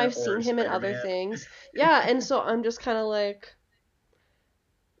 even though Yeah, I've or seen him in Spider other Man. things. Yeah, and so I'm just kind of like,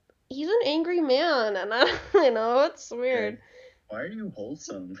 he's an angry man, and I, it's Yeah. weird. Why are you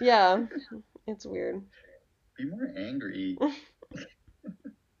wholesome? Yeah, it's weird. be more angry.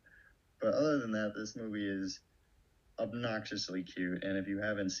 But other than that, this movie is obnoxiously cute. And if you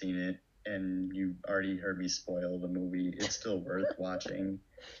haven't seen it and you've already heard me spoil the movie, it's still worth watching.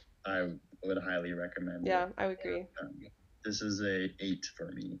 I would highly recommend Yeah, it. I would agree. This is a 8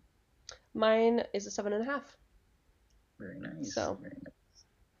 for me. Mine is a 7.5. Very nice. So. Very nice.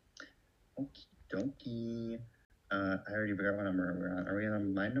 Okie dokie. I already forgot what number we're on. Are we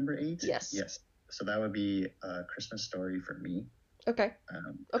on my number 8? Yes. Yes. So that would be a Christmas Story for me. Okay.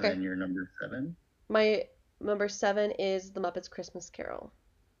 Okay. And then your number 7? My number 7 is The Muppets Christmas Carol.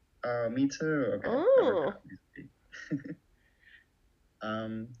 Oh, me too. Okay. Oh.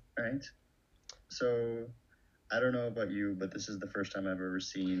 All right. So I don't know about you, but this is the first time I've ever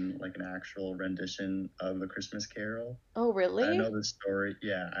seen like an actual rendition of A Christmas Carol. Oh, really? I know the story.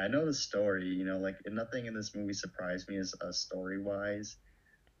 Yeah, I know the story. You know, like nothing in this movie surprised me as story-wise,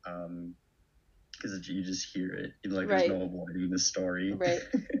 because you just hear it. You know, like Right. there's no avoiding the story. Right.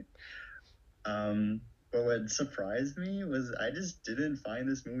 But what surprised me was I just didn't find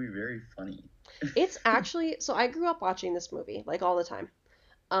this movie very funny. It's actually, so I grew up watching this movie like all the time.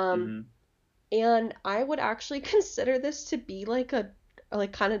 Mhm. And I would actually consider this to be like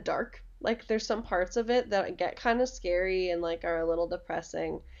kind of dark. Like there's some parts of it that get kind of scary and like are a little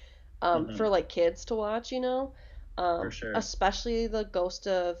depressing for like kids to watch, you know. For sure. Especially the Ghost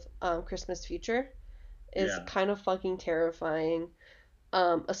of Christmas Future is Yeah. kind of fucking terrifying.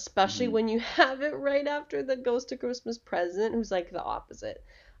 Especially when you have it right after the Ghost of Christmas Present, who's like the opposite.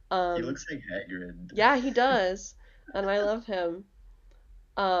 He looks like Hagrid. Yeah, he does, and I love him.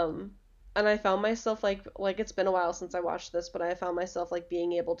 And I found myself like it's been a while since I watched this, but I found myself like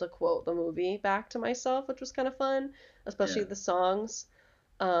being able to quote the movie back to myself, which was kind of fun, especially the songs.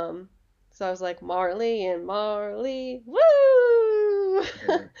 So I was like Marley and Marley, woo,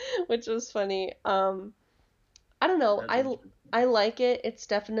 which was funny. I don't know. I like it. It's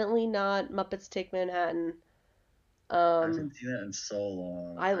definitely not Muppets Take Manhattan. I haven't seen that in so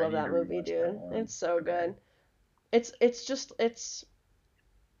long. I love that movie, dude. It's so good. It's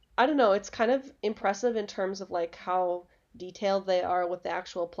I don't know, it's kind of impressive in terms of like how detailed they are with the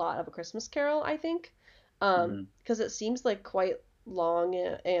actual plot of A Christmas Carol, I think. Because it seems like quite long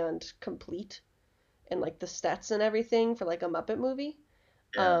and complete and like the sets and everything for like a Muppet movie.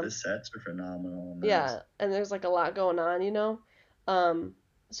 Yeah, the sets are phenomenal. Yeah, and there's like a lot going on, you know.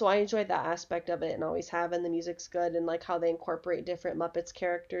 So I enjoyed that aspect of it and always have, and the music's good and like how they incorporate different Muppets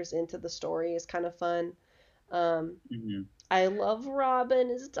characters into the story is kind of fun. I love Robin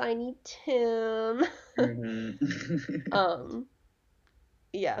as Tiny Tim.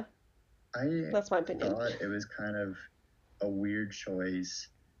 Yeah. That's my opinion. I thought it was kind of a weird choice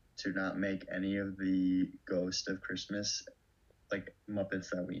to not make any of the Ghost of Christmas like Muppets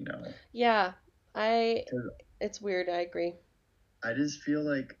that we know. Yeah, it's weird, I agree. I just feel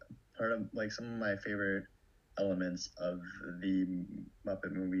like part of like some of my favorite elements of the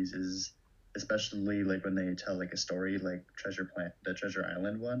Muppet movies is especially like when they tell like a story like the Treasure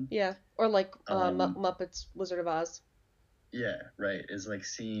Island one. Yeah, or like Muppets Wizard of Oz. Yeah, right. Is like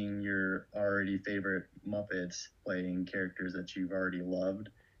seeing your already favorite Muppets playing characters that you've already loved,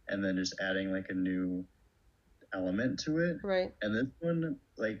 and then just adding like a new element to it. Right. And this one,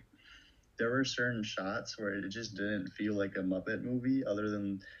 like, there were certain shots where it just didn't feel like a Muppet movie, other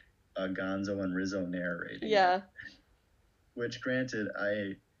than Gonzo and Rizzo narrating. Yeah. Which, granted,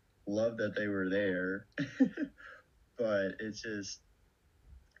 I love that they were there, but it's just,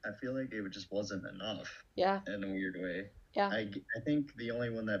 I feel like it just wasn't enough. Yeah. In a weird way. Yeah. I think the only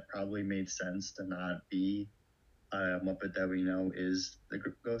one that probably made sense to not be a Muppet that we know is the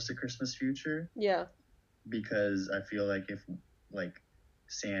Ghost of Christmas Future. Yeah. Because I feel like if like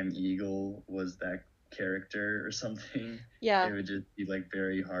Sam Eagle was that character or something, yeah, it would just be like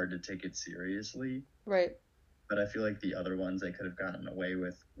very hard to take it seriously. Right. But I feel like the other ones they could have gotten away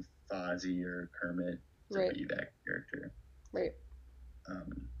with Fozzie or Kermit to be that character. Right.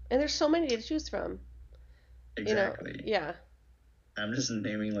 And there's so many to choose from. Exactly. You know, yeah. I'm just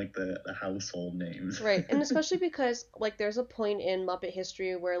naming like the household names. Right. And especially because like there's a point in Muppet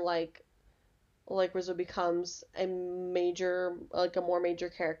history where like Rizzo becomes a more major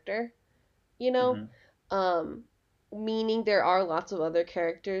character, you know? Meaning there are lots of other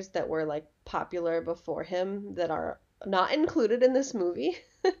characters that were like popular before him that are not included in this movie.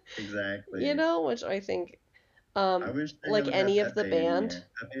 Exactly. You know, which I think I wish like any of the band.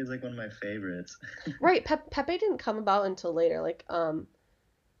 Pepe is like one of my favorites. Right, Pepe didn't come about until later. Like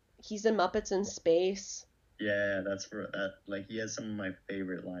he's in Muppets in Space. Yeah, that's where that like he has some of my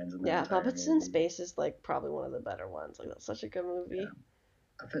favorite lines in Muppets in Space is like probably one of the better ones. Like that's such a good movie.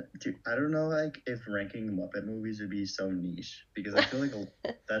 Dude, I don't know, like if ranking Muppet movies would be so niche because I feel like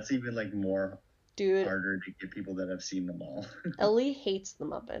that's even like more Dude, harder to get people that have seen them all. Ellie hates the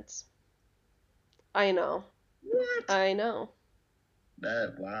Muppets. I know. What? I know.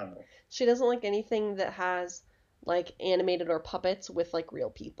 That wow. She doesn't like anything that has like animated or puppets with like real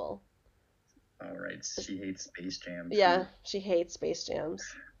people. All right, she hates Space Jam Yeah, too. she hates Space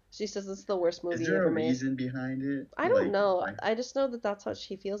Jams. She says it's the worst Is movie there a ever made. reason behind it? I don't Like, know. why? I just know that that's how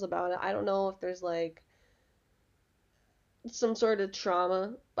she feels about it. I don't know if there's like some sort of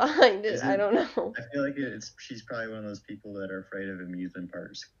trauma behind it. Is I it? don't know. I feel like it's she's probably one of those people that are afraid of amusement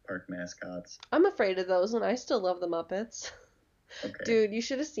park mascots. I'm afraid of those, and I still love the Muppets. Okay. Dude, you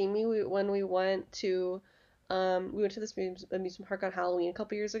should have seen me when we went to this amusement park on Halloween a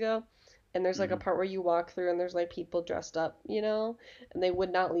couple years ago, and there's like a Hmm. part where you walk through and there's like people dressed up, and they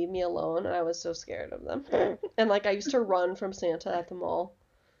would not leave me alone, and I was so scared of them. And like I used to run from Santa at the mall.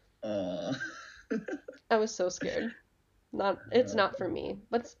 Uh, I was so scared. It's not for me,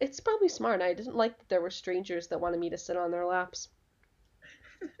 but it's probably smart. I didn't like that there were strangers that wanted me to sit on their laps.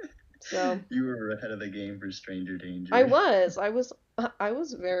 So you were ahead of the game for Stranger I Danger. was, I was, I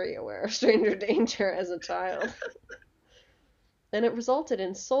was very aware of stranger danger as a child, and it resulted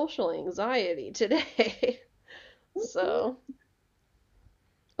in social anxiety today. So,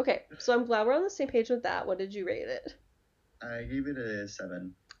 okay, so I'm glad we're on the same page with that. What did you rate it? I gave it a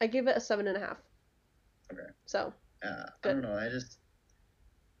 7. I gave it a 7.5. Okay. So, I good. don't know. I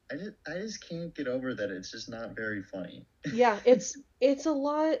just can't get over that it's just not very funny. Yeah, it's a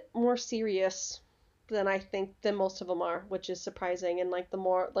lot more serious than I think than most of them are, which is surprising. And like the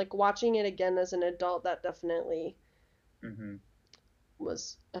more like watching it again as an adult, that definitely Hmm.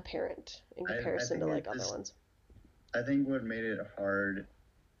 was apparent in I comparison to think like other ones. I think what made it hard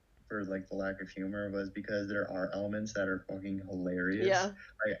for like the lack of humor was because there are elements that are fucking hilarious. Yeah.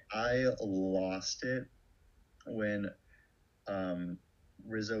 Like I lost it when um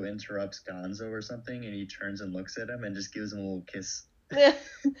Rizzo interrupts Gonzo or something and he turns and looks at him and just gives him a little kiss. Yeah.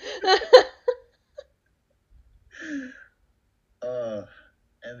 uh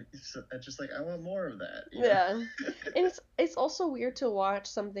and it's just like I want more of that, you know? Yeah. And it's also weird to watch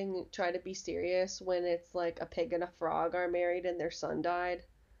something try to be serious when it's like a pig and a frog are married and their son died.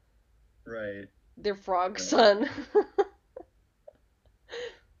 Right. Their frog Right. son.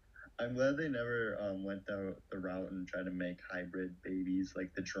 I'm glad they never went the route and tried to make hybrid babies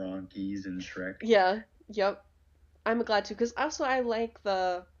like the Dronkies and Shrek. Yeah. Yep. I'm glad to, because also I like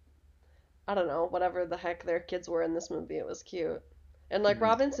I don't know, whatever the heck their kids were in this movie. It was cute. And like Hmm.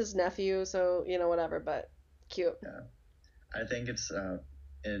 Robin's his nephew, so whatever, but cute. Yeah. I think it's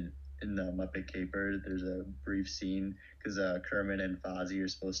in the Muppet Caper. There's a brief scene because Kermit and Fozzie are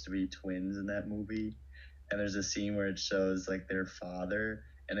supposed to be twins in that movie, and there's a scene where it shows like their father,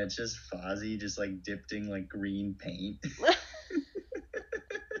 and it's just Fozzie just like dipped in like green paint.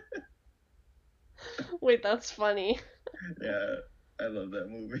 Wait, that's funny. Yeah, I love that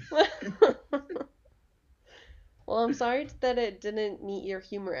movie. Well, I'm sorry that it didn't meet your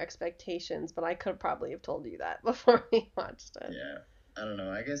humor expectations, but I could probably have told you that before we watched it. Yeah, I don't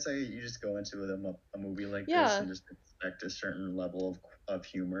know. I guess you just go into a movie like this Yeah, and just expect a certain level of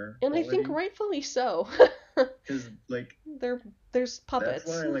humor and I think quality rightfully so. because like There's that's puppets.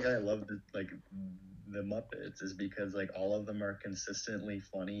 why like I love the Muppets is because like all of them are consistently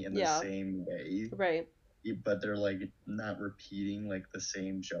funny in the Yeah, same way, right, but they're like not repeating like the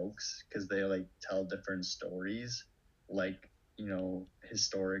same jokes because they like tell different stories, like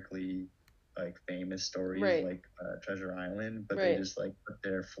historically like famous stories right, like Treasure Island, but they right, just like put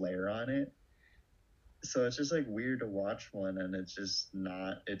their flair on it. So it's just like weird to watch one, and it's just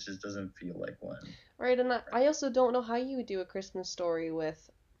not. It just doesn't feel like one. right. And I also don't know how you would do a Christmas story with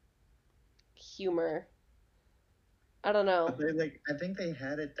humor. I don't know. But they like I think they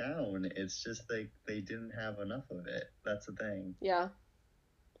had it down. It's just like they didn't have enough of it. That's the thing. Yeah.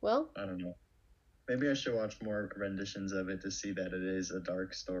 Well, I don't know. Maybe I should watch more renditions of it to see that it is a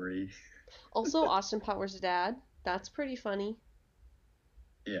dark story. also Austin Powers' dad. That's pretty funny.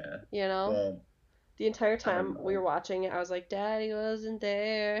 Yeah. You know? Well, The entire I don't time we were know. watching it, I was like, Daddy wasn't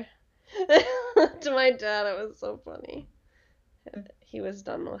there. To my dad, it was so funny. He was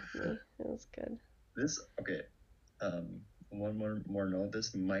done with me. It was good. This okay. One more note.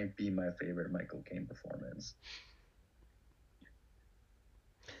 This might be my favorite Michael Caine performance.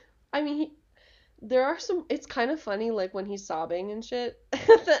 I mean, there are some. It's kind of funny, like when he's sobbing and shit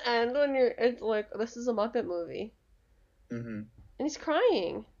at the end when it's like, this is a Muppet movie. Hmm. And he's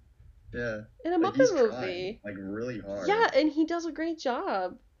crying Yeah. in a Like he's Muppet trying movie. like really Yeah, hard. and he does a great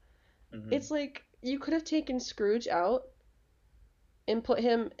job. Hmm. It's like you could have taken Scrooge out and put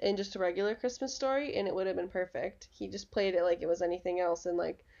him in just a regular Christmas Story, and it would have been perfect. He just played it like it was anything else, and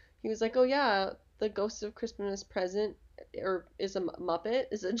like he was like, "Oh yeah, the Ghost of Christmas Present or is a Muppet,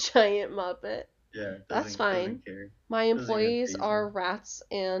 is a giant Muppet. Yeah, That's doesn't fine. care. My Doesn't even employees phase are him. rats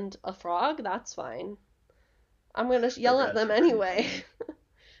and a frog. That's fine. I'm gonna The yell at rats them are pretty anyway funny.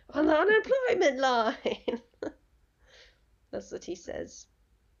 on the unemployment line." That's what he says.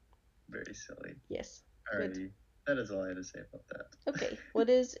 Very silly. Yes. Good. Alrighty. That is all I had to say about that. Okay. What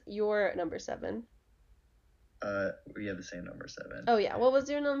is your number 7? We have the same number 7. Oh yeah. What was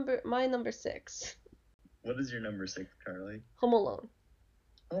your number? My number 6. What is your number 6, Carly? Home Alone.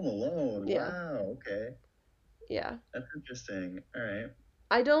 Home Alone. Yeah. Wow. Okay. Yeah. That's interesting. All right.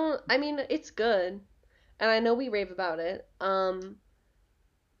 I mean, it's good. And I know we rave about it.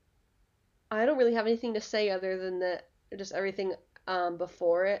 I don't really have anything to say other than that just everything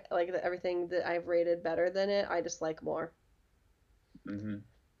before it, like everything that I've rated better than it, I just like more. Mhm.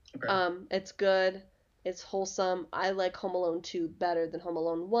 Okay. It's good. It's wholesome. I like Home Alone 2 better than Home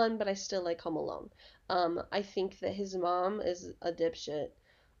Alone 1, but I still like Home Alone. I think that his mom is a dipshit.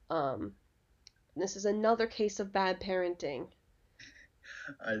 Um, this is another case of bad parenting.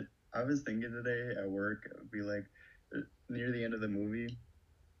 I I was thinking today at work, be like near the end of the movie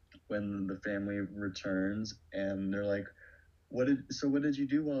when the family returns and they're like, what did you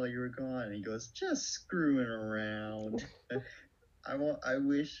do while you were gone?" And he goes, "Just screwing around." I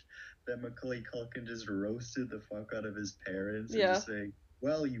wish that Macaulay Culkin just roasted the fuck out of his parents and Yeah. just say,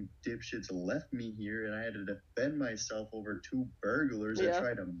 "Well, you dipshits left me here, and I had to defend myself over 2 burglars that Yeah.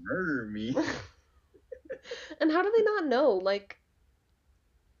 tried to murder me." And how do they not know? Like,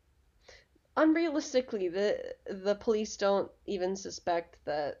 unrealistically, the police don't even suspect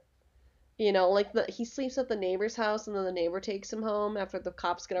that. Like he sleeps at the neighbor's house, and then the neighbor takes him home after the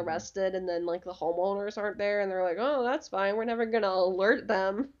cops get Mhm. arrested, and then like the homeowners aren't there, and they're like, "Oh, that's fine. We're never gonna alert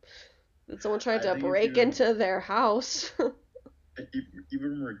them that someone tried I to think it's break even into their house."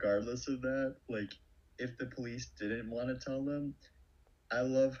 even regardless of that, like if the police didn't want to tell them, I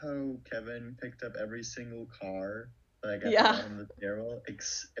love how Kevin picked up every single car like at the Yeah, bottom of the stairwell,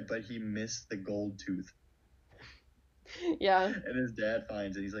 but he missed the gold tooth. yeah, And his dad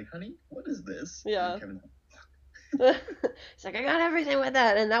finds it. He's like, "Honey, what is this?" And yeah. Kevin's like, It's like I got everything with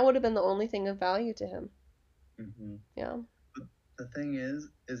that, and that would have been the only thing of value to him. mm-hmm. Yeah, But the thing is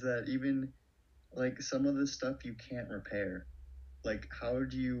that even like some of this stuff you can't repair. Like, how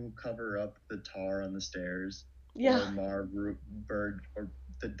do you cover up the tar on the stairs, yeah, or Bird, or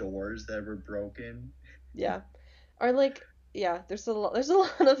the doors that were broken? yeah. Or like, yeah. There's a lot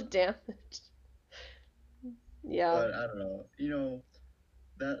of damage. Yeah, But I don't know.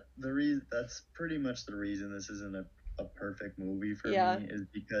 That's pretty much the reason this isn't a perfect movie for yeah, me, is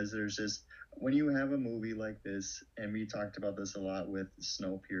because there's just when you have a movie like this, and we talked about this a lot with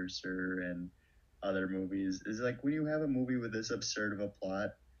Snowpiercer and other movies, is like when you have a movie with this absurd of a plot,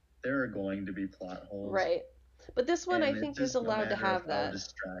 there are going to be plot holes, right. But this one, I and it's think, is just no allowed to matter of have how that.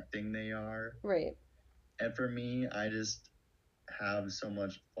 distracting they are. Right. And for me, I just have so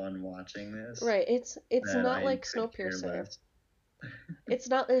much fun watching this Right. It's that not I like could care Snowpiercer. less. It's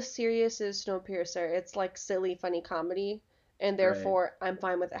not as serious as Snowpiercer. It's like silly, funny comedy, and Right. therefore I'm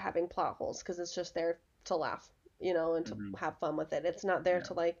fine with it having plot holes because it's just there to laugh, and to Hmm. have fun with it. It's not there Yeah.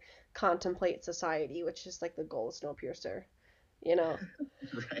 to like contemplate society, which is like the goal of Snowpiercer. You know,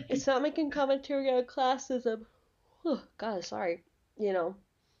 Right. it's not making commentary on classism. God, sorry. You know,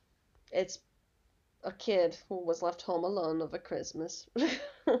 it's a kid who was left home alone over Christmas.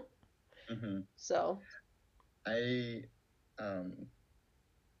 Hmm. So, I um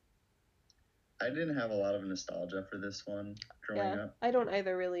I didn't have a lot of nostalgia for this one growing yeah, up. I don't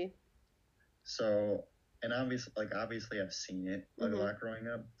either really. So, and obviously I've seen it like a Mhm. lot growing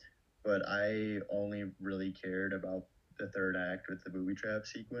up, but I only really cared about the third act with the booby trap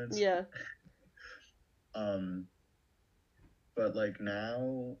sequence. Yeah. Um, but like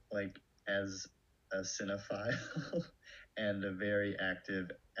now, like as a cinephile and a very active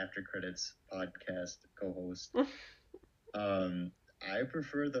after credits podcast co-host, I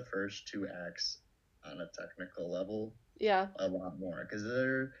prefer the first 2 acts on a technical level Yeah. a lot more, because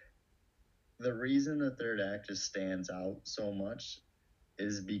the reason the third act just stands out so much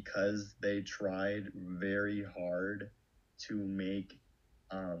is because they tried very hard to make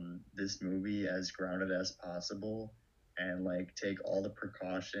this movie as grounded as possible, and like take all the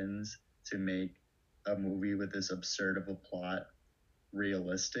precautions to make a movie with this absurd of a plot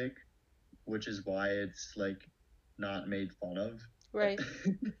realistic, which is why it's like not made fun of. Right.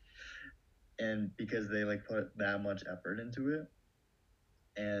 And because they like put that much effort into it.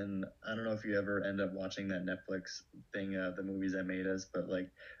 And I don't know if you ever end up watching that Netflix thing, the movies that made us, but like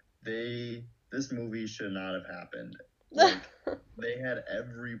this movie should not have happened. Like they had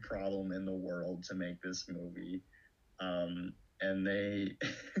every problem in the world to make this movie, and they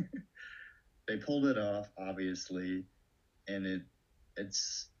they pulled it off, obviously, and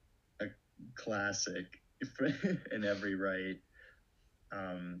it's a classic in every right.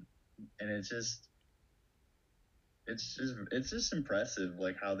 And it's just impressive,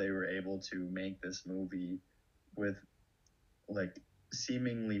 like how they were able to make this movie with like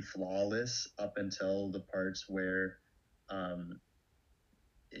seemingly flawless up until the parts where um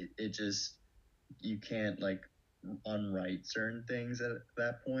it just you can't like unwrite certain things at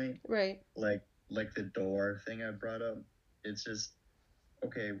that point, Right. like the door thing I brought up. It's just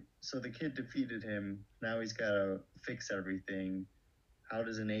okay, so the kid defeated him, now he's got to fix everything. How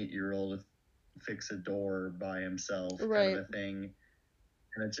does an 8-year-old fix a door by himself, kind of Right. a thing?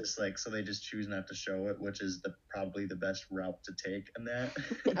 And it's just like, so they just choose not to show it, which is probably the best route to take in that.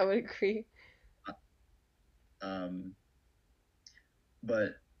 I would agree. um, but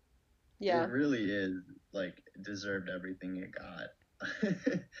it Yeah. really is like deserved everything it got,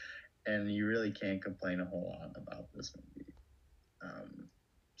 and you really can't complain a whole lot about this movie.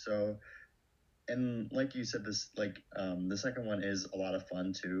 So, and like you said, this the second one is a lot of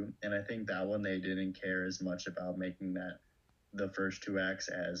fun too, and I think that one they didn't care as much about making that the first two acts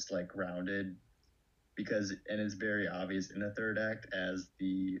as like rounded, because and it's very obvious in the third act as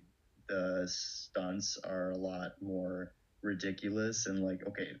the stunts are a lot more ridiculous and like,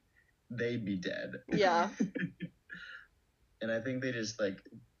 okay, they'd be dead. Yeah. And I think they just like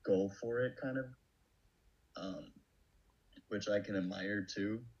go for it kind of, um, which I can admire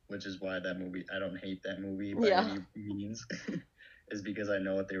too, which is why that movie, I don't hate that movie by Yeah. any means, is because I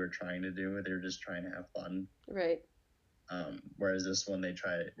know what they were trying to do. They were just trying to have fun. Right. Whereas this one,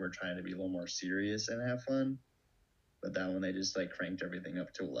 were trying to be a little more serious and have fun. But that one, they just like cranked everything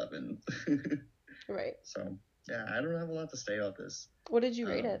up to 11. Right. So yeah, I don't have a lot to say about this. What did you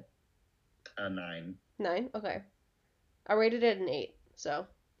rate it? A 9. 9? Okay. I rated it an 8. So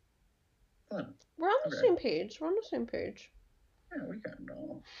Fun. we're on the Okay. same page. We're on the same page. Yeah, we got it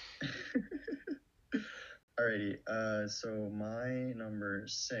all. Alrighty. So my number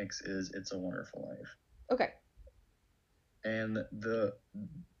 6 is It's a Wonderful Life. Okay. And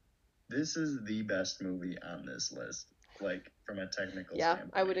this is the best movie on this list, like from a technical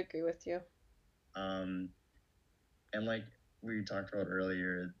standpoint. I would agree with you. And like we talked about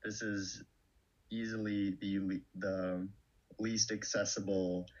earlier, this is easily the least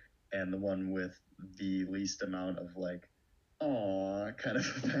accessible and the one with the least amount of like, aw, kind of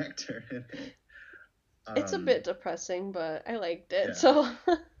a factor in it. It's a bit depressing, but I liked it. Yeah. So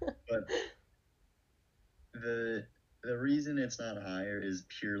But the reason it's not higher is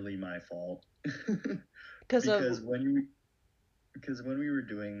purely my fault. because when we were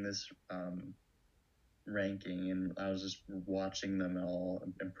doing this ranking and I was just watching them all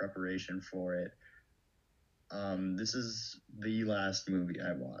in preparation for it, this is the last movie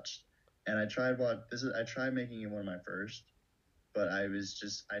I watched, and I tried making it one of my first, but I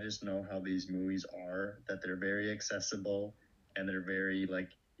just know how these movies are, that they're very accessible and they're very like,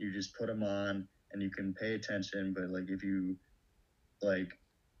 you just put them on and you can pay attention, but like if you like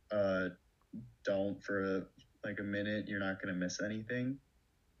don't for like a minute, you're not gonna miss anything.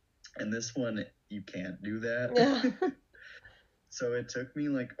 And this one, you can't do that. yeah. So it took me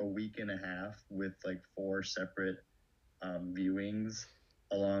like a week and a half with like 4 separate viewings,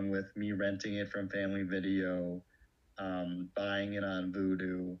 along with me renting it from Family Video, buying it on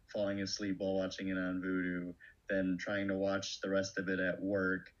Vudu, falling asleep while watching it on Vudu, then trying to watch the rest of it at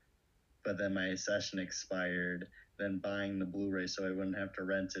work, but then my session expired, then buying the Blu-ray so I wouldn't have to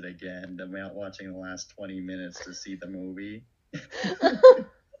rent it again, then out watching the last 20 minutes to see the movie.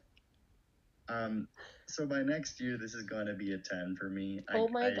 So by next year, this is going to be a 10 for me. Oh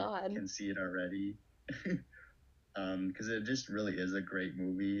my I God. can see it already. Because it just really is a great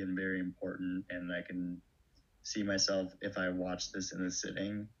movie and very important, and I can see myself, if I watched this in a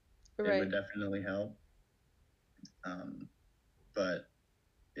sitting, Right. it would definitely help. But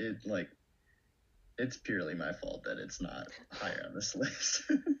it's purely my fault that it's not higher on this list.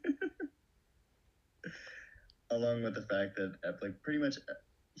 Along with the fact that like pretty much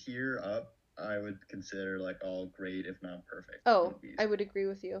here up, I would consider like all great, if not perfect, movies. I would agree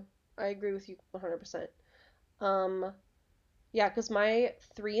with you. I agree with you 100%. Yeah, because my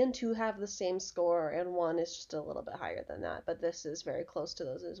 3 and 2 have the same score, and 1 is just a little bit higher than that, but this is very close to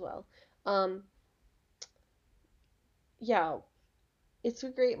those as well. Yeah, it's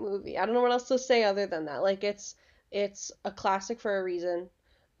a great movie. I don't know what else to say other than that. Like it's a classic for a reason.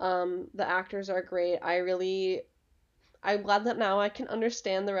 The actors are great. I'm glad that now I can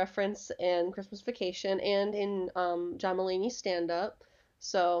understand the reference in Christmas Vacation and in John Mulaney's stand up.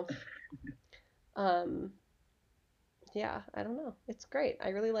 So, um, yeah, I don't know. It's great. I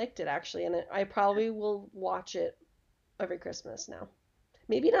really liked it actually, and I probably will watch it every Christmas now.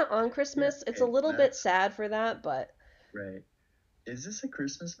 Maybe not on Yeah, Christmas. It's a okay, little bit that's sad for that, but right. Is this a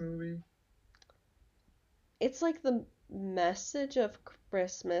Christmas movie? it's like the message of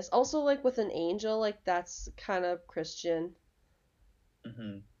Christmas. Also, like with an angel, like that's kind of Christian.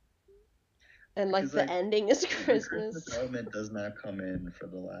 Mm-hmm. And like Because the like ending is the Christmas Christmas. element does not come in for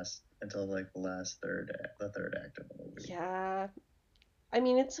the last until like the third act of the movie. Yeah. I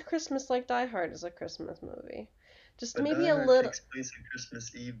mean, it's a Christmas like Die Hard is a Christmas movie. Just But maybe Die a Hard little. takes place on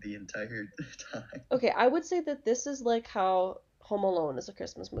Christmas Eve the entire time. Okay, I would say that this is like how Home Alone is a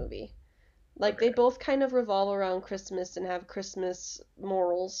Christmas movie. Like they Okay. both kind of revolve around Christmas and have Christmas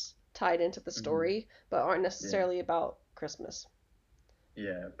morals tied into the Hmm. story, but aren't Yeah. necessarily about Christmas.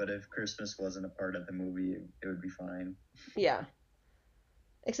 Yeah, but if Christmas wasn't a part of the movie, it would be fine. Yeah.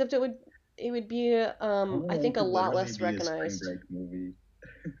 Except it would be Home I Alone think a could lot literally less be a spring recognized. break movie.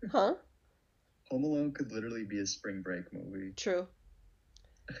 Huh? Home Alone could literally be a spring break movie. True.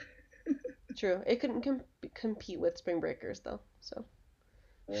 True. It couldn't compete with Spring Breakers though. So,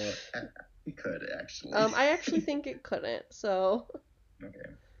 Well, it could actually. I actually think it couldn't. So,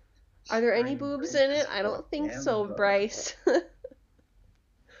 Okay. are there any Spring boobs break in is it? I for don't think so, Amber. Bryce.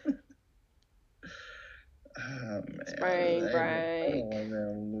 Oh man, Spring I don't break. like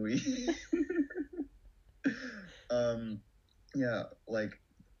that movie. um, yeah, like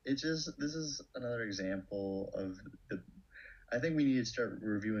it just this is another example of the. I think we need to start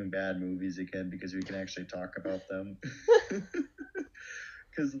reviewing bad movies again because we can actually talk about them.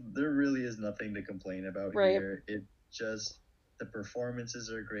 Because there really is nothing to complain about Right. here. It just the performances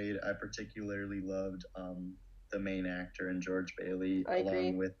are great. I particularly loved the main actor and George Bailey I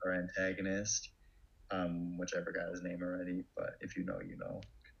along agree. with our antagonist, which I forgot his name already, but if you know, you know,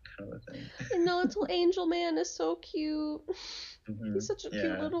 kind of a thing. And the little angel man is so cute. Hmm. He's such a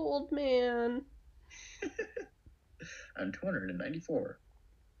cute Yeah, little old man. I'm 294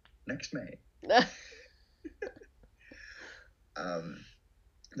 next May. Um,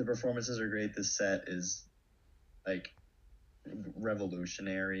 the performances are great. The set is like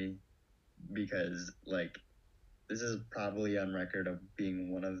revolutionary because like this is probably on record of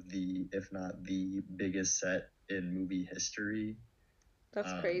being one of the, if not the biggest set in movie history.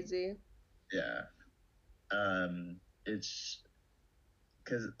 That's Um, crazy. yeah. It's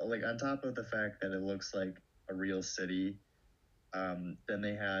because like on top of the fact that it looks like a real city, then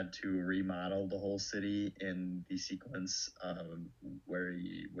they had to remodel the whole city in the sequence where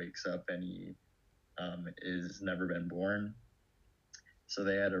he wakes up and he is never been born. So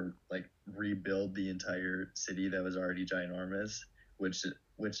they had to like rebuild the entire city that was already ginormous,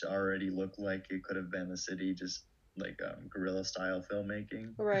 which already looked like it could have been a city just like guerrilla style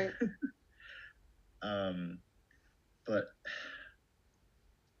filmmaking. Right. um, but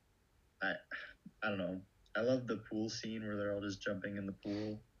I I don't know. I love the pool scene where they're all just jumping in the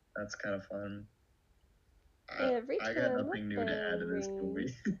pool. That's kind of fun. I Every I got time a nothing new to add bell to this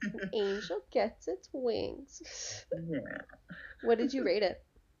movie. rings, an angel gets its wings. Yeah, What did you rate it?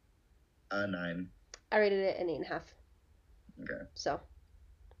 9. I rated it an 8.5. Okay, So,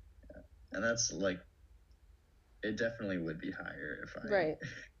 and that's like it definitely would be higher if right.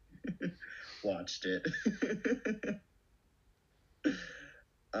 I watched it.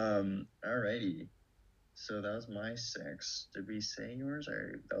 Alrighty. So that was my 6. Did we say yours?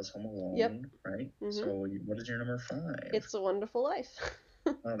 Or that was Home Yep. Alone, right? Mhm. So what is your number 5? It's a Wonderful Life.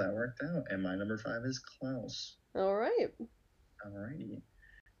 Oh, that worked out. And my number 5 is Klaus. All right. Alrighty.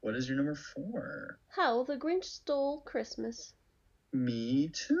 What is your number 4? How the Grinch Stole Christmas. Me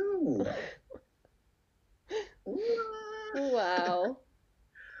too. Wow.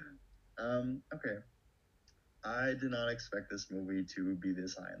 Okay. I did not expect this movie to be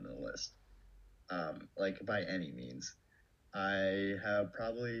this high on the list. Like by any means. I have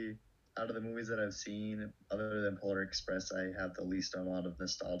probably out of the movies that I've seen, other than Polar Express, I have the least amount of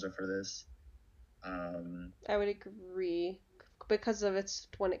nostalgia for this. Um, I would agree. Because of its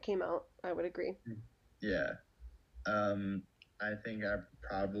when it came out, I would agree. yeah. Um, I think I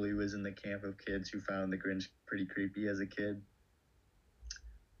probably was in the camp of kids who found the Grinch pretty creepy as a kid,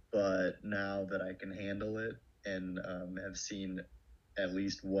 but now that I can handle it and have seen at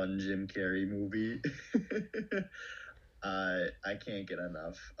least one Jim Carrey movie, I can't get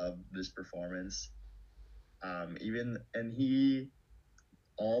enough of this performance. Even and he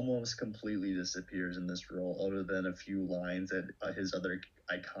almost completely disappears in this role, other than a few lines that his other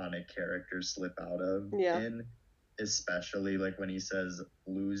iconic characters slip out of Yeah. in, especially like when he says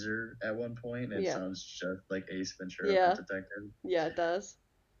loser at one point. It Yeah. sounds just like Ace Ventura, Pet Yeah. Detective. Yeah, it does.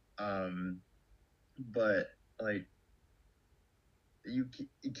 Um, but like you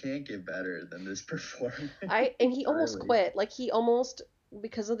can't get better than this performance, And he almost really. quit. Like he almost,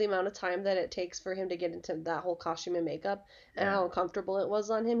 because of the amount of time that it takes for him to get into that whole costume and makeup and Yeah. how uncomfortable it was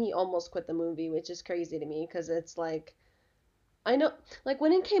on him, he almost quit the movie, which is crazy to me because it's like I know, like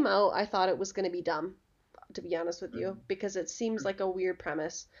when it came out, I thought it was going to be dumb, to be honest with you, Mhm. because it seems like a weird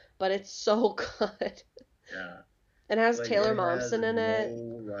premise, but it's so good. Yeah. It has Like Taylor it has Momsen in it.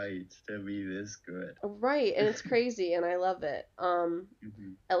 no right to be this good. Right, and it's crazy and I love it. Hmm.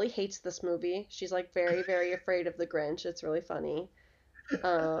 Ellie hates this movie. She's like very, very afraid of the Grinch. It's really funny.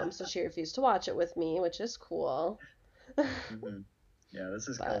 So she refused to watch it with me, which is cool. Hmm. Yeah, this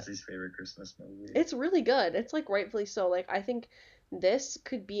is But Kelsey's favorite Christmas movie. it's really good. It's like rightfully so. Like I think this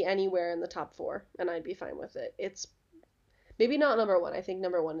could be anywhere in the top four, and I'd be fine with it. It's maybe not number one. I think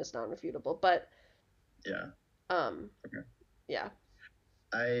number one is non-refutable, but Yeah. um, Okay. yeah,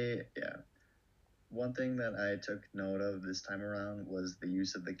 Yeah. One thing that I took note of this time around was the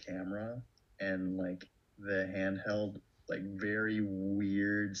use of the camera and like the handheld, like very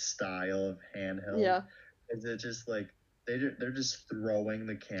weird style of handheld. yeah, Is it just like they're just throwing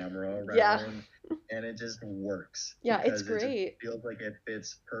the camera yeah, around and it just works yeah. It's because it just great feels like it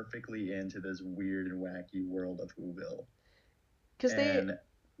fits perfectly into this weird and wacky world of Whoville. because And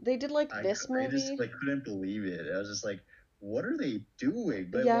they did like I this I just movie. like couldn't believe it. I was just like, what are they doing?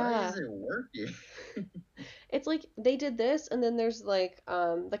 Like, why is Yeah, it working? it's like they did this, and then there's like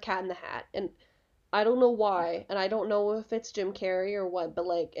the Cat in the Hat, and I don't know why, and I don't know if it's Jim Carrey or what, but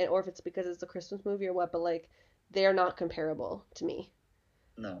like, or if it's because it's a Christmas movie or what, but like, they're not comparable to me,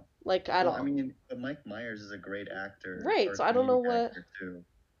 No. like at Well, I all. mean, but Mike Myers is a great actor Right. or So I don't know comedic what. actor too,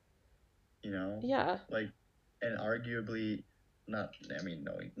 you know? Yeah. Like, and arguably not, I mean,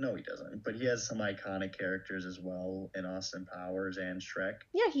 no, he doesn't, but he has some iconic characters as well in Austin Powers and Shrek.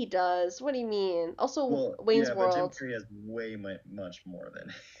 Yeah, he does. What do you mean? Also, Well, Wayne's yeah, but Jim World. Carrey has way much more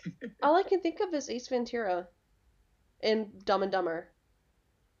than All I can think of is Ace Ventura in Dumb and Dumber.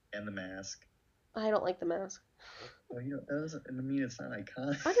 and The Mask. I don't like the mask. Well, you know, that doesn't I mean it's not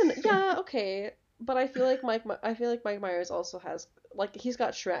iconic. I don't know. Yeah, okay. But I feel like Mike Myers also has like he's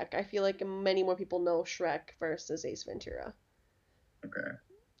got Shrek. I feel like many more people know Shrek versus Ace Ventura. Okay.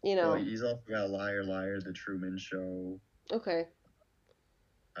 You Well, know. he's also got Liar Liar, The Truman Show, Okay.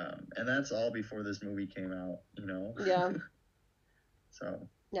 and that's all before this movie came out, you know. Yeah. So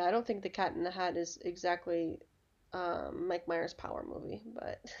Yeah, I don't think The Cat in the Hat is exactly Mike Myers' power movie,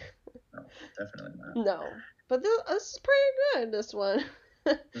 but no, definitely not. no. But this is pretty good, this one.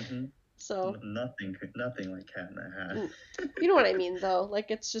 Hmm. So, Nothing like Cat in the mm, Hat. you know what I mean, though. Like,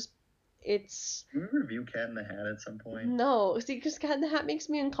 it's, Can we review Cat in the Hat at some point? no. See, because Cat in the Hat makes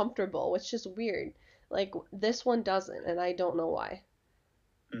me uncomfortable, which is weird. Like, this one doesn't, and I don't know why.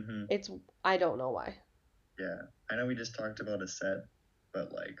 Hmm. It's, I don't know why. Yeah, I know we just talked about a set,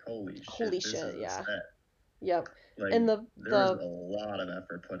 but like, holy Holy shit, this shit, is a yeah. set. Yep. Like, And the, there is a the, lot of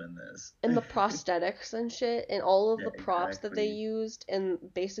effort put in this. and the prosthetics and shit, and all of Yeah, the props that they exactly. used, and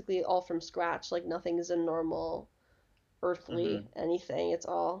basically all from scratch. Like, nothing is a normal earthly Hmm. anything. It's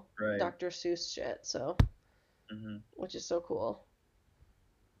all Right. Dr. Seuss shit, so Hmm. which is so cool.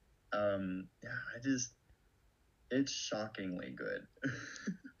 Yeah, it's shockingly good.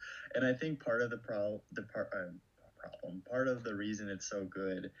 And I think part of part of the reason it's so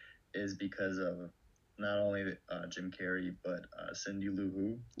good is because of not only Jim Carrey but Cindy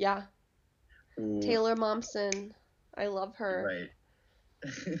Lou Yeah. Who, Taylor Momsen. I love her.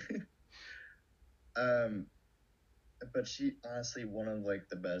 right. um, but she honestly one of like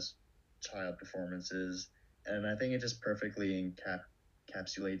the best child performances, and I think it just perfectly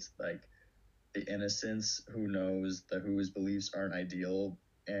encapsulates like the innocence who knows the whose beliefs aren't ideal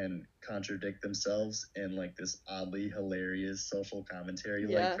and contradict themselves in like this oddly hilarious social commentary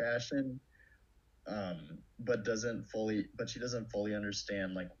like Yeah. fashion. But she doesn't fully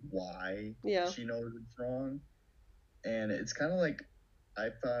understand like why Yeah. she knows it's wrong. And it's kind of like I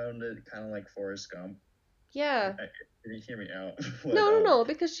found it kind of like Forrest Gump. Yeah. Can you hear me out? No, But no, no,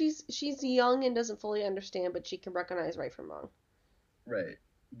 because she's young and doesn't fully understand, but she can recognize right from wrong. right.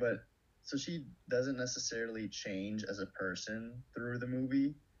 But so she doesn't necessarily change as a person through the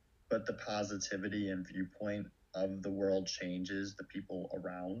movie, but the positivity and viewpoint of the world changes the people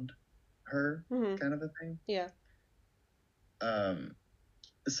around her, Mhm. kind of a thing. Yeah. Um,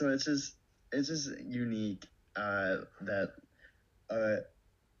 so it's just unique that uh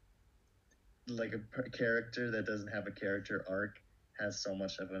like a character that doesn't have a character arc has so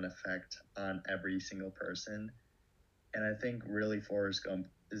much of an effect on every single person. And I think really Forrest Gump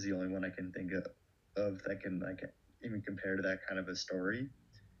is the only one I can think of that can like even compare to that kind of a story.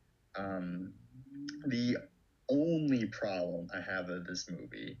 Um, the only problem I have with this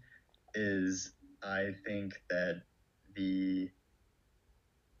movie is I think that the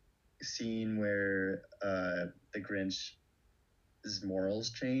scene where the Grinch's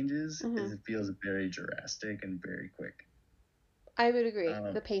morals changes is Hmm. it feels very drastic and very quick. I would agree.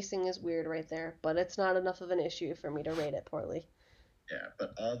 Um, The pacing is weird right there, but it's not enough of an issue for me to rate it poorly. yeah,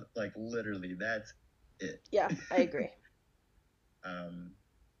 but like literally that's it. Yeah, I agree. um,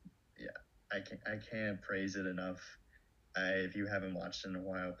 yeah, I can't praise it enough. If you haven't watched it in a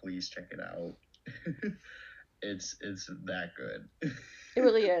while, please check it out. It's that good. It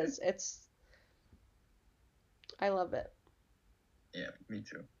really is. I love it. Yeah, me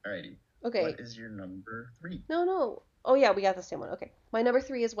too. Alrighty, what Okay. is your number three? No, no. Oh yeah, we got the same one. Okay. My number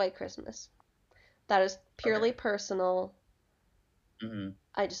three is White Christmas. That is purely Okay. personal. Hmm.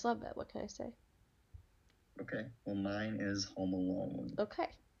 I just love it. What can I say? Okay. Well, mine is Home Alone. Okay.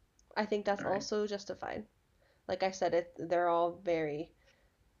 I think that's All right. also justified. Like I said, they're all very,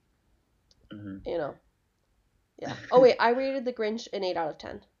 Hmm. you know, yeah. Oh wait, I rated The Grinch an 8 out of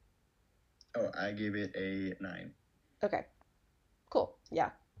 10. Oh, I gave it a 9. Okay. Cool.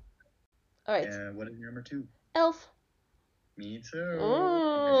 Yeah. All right. And what is your number two? Elf. Me too.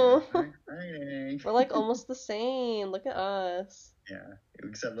 Okay, so Mm. exciting. We're like almost the same. Look at us. Yeah,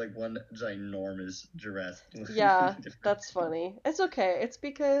 except like one ginormous drastically Yeah, different. that's funny. It's okay. It's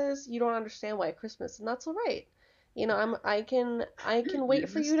because you don't understand White Christmas, and that's all right. You know, I can wait You're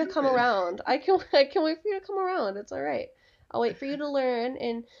for just you to come stupid. around. I can wait for you to come around. It's all right. I'll wait for you to learn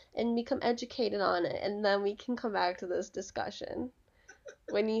and become educated on it, and then we can come back to this discussion.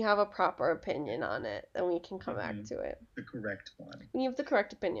 When you have a proper opinion on it, then we can come back Hmm. to it. The correct one. When you have the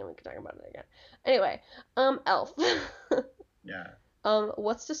correct opinion, we can talk about it again. Anyway, Elf. Yeah.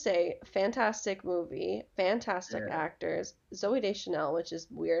 What's to say? Fantastic movie, fantastic Yeah. actors. Zoe Deschanel, which is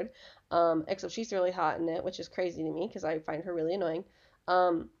weird, except she's really hot in it, which is crazy to me because I find her really annoying.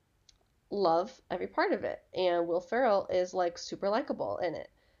 Um, love every part of it, and Will Ferrell is like super likable in it.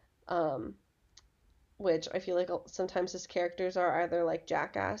 Um, which I feel like sometimes his characters are either like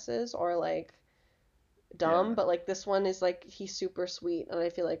jackasses or like dumb, Yeah. but like this one is like he's super sweet, and I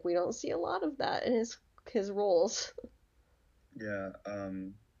feel like we don't see a lot of that in his roles. Yeah.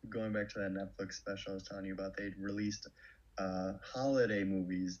 Going back to that Netflix special I was telling you about, they'd released holiday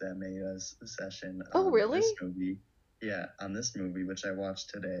movies that made us a session Oh, on really? this movie. Yeah, on this movie, which I watched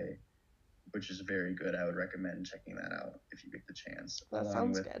today, which is very good. I would recommend checking that out if you get the chance, That along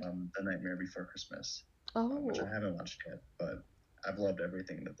sounds with good. The Nightmare Before Christmas, which I Oh. haven't watched yet, but I've loved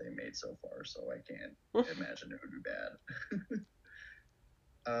everything that they made so far, so I can't imagine it would be bad.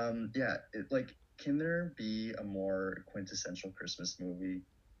 Yeah, can there be a more quintessential Christmas movie?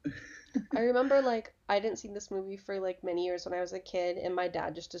 I remember like I didn't see this movie for like many years when I was a kid, and my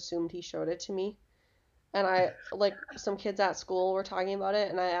dad just assumed he showed it to me. And I like some kids at school were talking about it,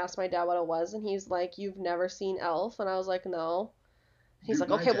 and I asked my dad what it was, and he's like, "You've never seen Elf?" And I was like, "No." He's Dude,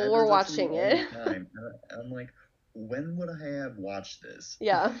 like, my "Okay, well dad we're does that to me watching all the it." time. And I'm like, when would I have watched this?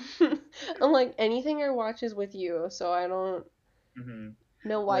 Yeah. I'm like, anything I watch is with you, so I don't Hmm.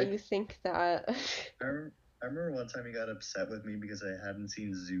 know why you Like, think that. I remember one time he got upset with me because I hadn't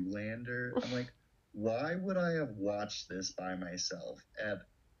seen Zoolander. I'm like, why would I have watched this by myself at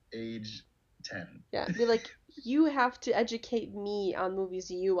age 10? Yeah, be like, you have to educate me on movies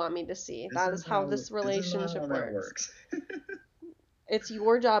you want me to see. That is how this This is not how relationship that works. works. It's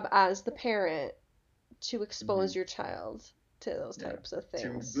your job as the parent to Hmm. expose your child to those Yeah. types of To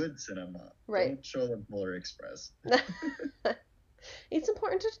things. good cinema. Right. Don't show them Polar Express. It's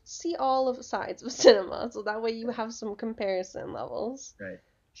important to see all of sides of cinema so that way you have some comparison levels. Right.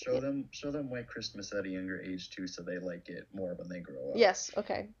 Yeah. Show them White Christmas at a younger age too, so they like it more when they grow up. Yes,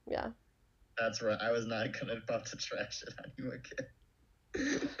 okay. Yeah. That's right. I was not gonna about to trash it on you again.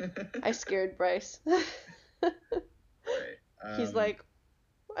 I scared Bryce. Right. He's like,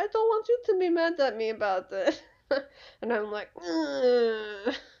 I don't want you to be mad at me about this. And I'm like,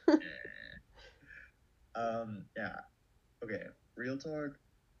 "Ugh." Yeah. Okay. Real talk.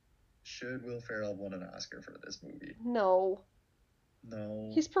 Should Will Ferrell have won an Oscar for this movie? No.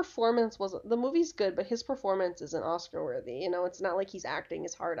 No. His performance wasn't. The movie's good, but his performance isn't Oscar worthy. You know, it's not like he's acting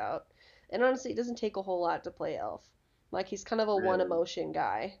his heart out. And honestly, it doesn't take a whole lot to play Elf. Like, he's kind of a one Really. emotion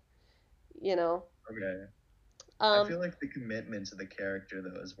guy, you know? Okay. I Um, feel like the commitment to the character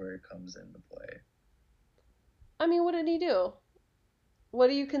though is where it comes into play. I mean, what did he do? What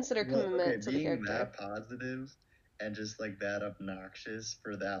do you consider Well, okay, commitment to the being character? that positive and just like that obnoxious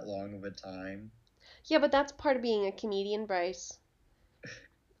for that long of a time. Yeah, but that's part of being a comedian, Bryce.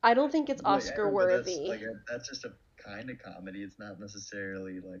 I don't think it's Like I Oscar know, but that's worthy. like that's just a kind of comedy. It's not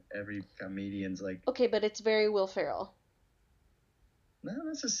necessarily like every comedian's like Okay, but it's very Will Ferrell. not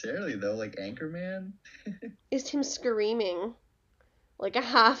necessarily though. Like Anchorman. Is him screaming. Like a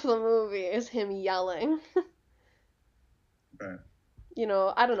half the movie is him yelling. But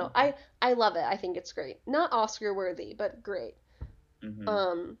I don't know. I love it. I think it's great. Not Oscar worthy, but great. hmm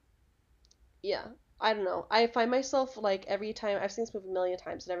Um, yeah. I don't know. I find myself like every time I've seen this movie a million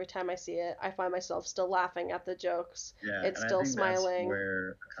times, and every time I see it, I find myself still laughing at the jokes. yeah, It's and I still think that's smiling. where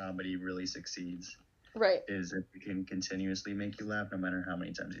a comedy really succeeds. Right. Is if it can continuously make you laugh no matter how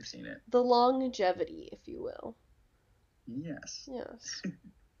many times you've seen it. The longevity, if you will. Yes. Yes.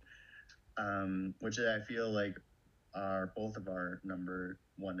 Which I feel like are both of our number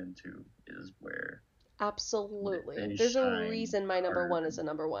 1 and 2 is where Absolutely. they There's a shine reason my number harder one is than a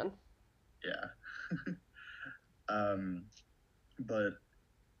number one. yeah. But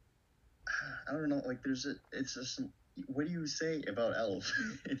I don't know. Like, it's just. What do you say about Elf?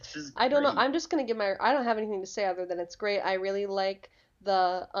 It's just I don't know. great. I'm just gonna give my. I don't have anything to say other than it's great. I really like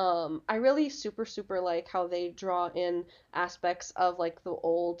the. I really super like how they draw in aspects of like the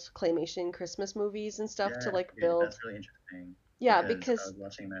old claymation Christmas movies and stuff to Yeah, like okay, build. that's really interesting Yeah, because I because. was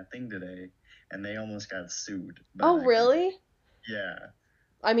watching that thing today, and they almost got sued by Oh, that company. really? Yeah,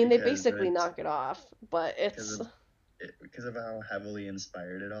 I mean, they because basically it's knock it off, but because it's. of because of how heavily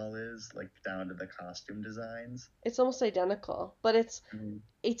inspired it all is, like down to the costume designs. It's almost identical, but it's Mhm.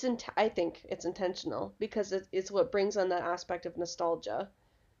 I think it's intentional because it's what brings on that aspect of nostalgia,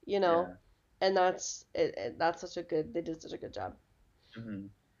 you know, Yeah. and that's such a good they did such a good job. hmm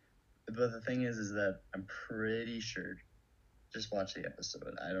But the thing is that I'm pretty sure. Just watch the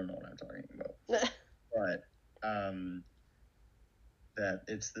episode. I don't know what I'm talking about, but that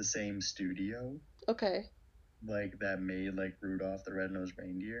it's the same studio Okay, like that made like Rudolph the Red-Nosed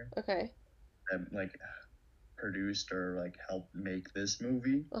Reindeer okay, that like produced or like helped make this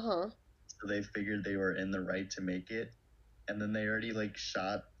movie. uh-huh. So they figured they were in the right to make it, and then they already like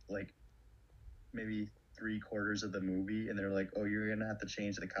shot like maybe 3/4 of the movie, and they're like, "Oh, you're gonna have to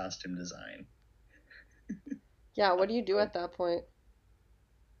change the costume design." Yeah, what do you do at that point?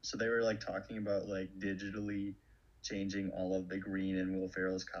 So they were like talking about like digitally changing all of the green in Will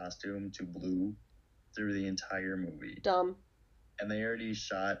Ferrell's costume to blue through the entire movie. Dumb. And they already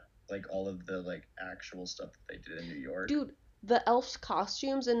shot like all of the like actual stuff that they did in New York. Dude, the elf's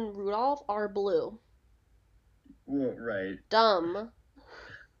costumes in Rudolph are blue. Well, right. Dumb.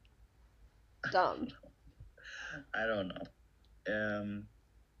 Dumb. I don't know.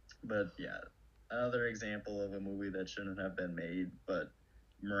 But yeah, another example of a movie that shouldn't have been made, but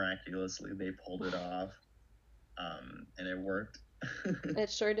miraculously they pulled it off. And it worked It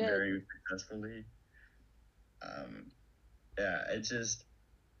sure did. very successfully. Yeah, it just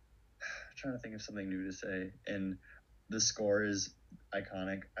I'm trying to think of something new to say, and the score is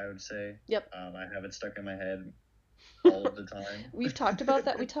iconic. I would say. Yep. I have it stuck in my head all of the time. We've talked about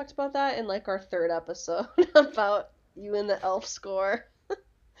that. We talked about that in like our third episode about you and the elf score.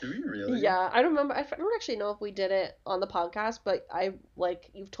 Do we really? Yeah, I don't remember. I don't actually know if we did it on the podcast, but I like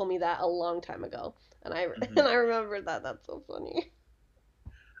you've told me that a long time ago, and I Mm-hmm. and I remembered that. That's so funny.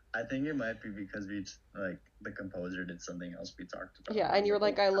 I think it might be because we like the composer did something else we talked about. Yeah, and you were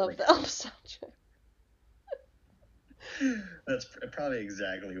like, I love the elf soundtrack. That's probably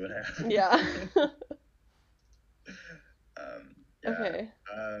exactly what happened. Yeah. Yeah. Okay.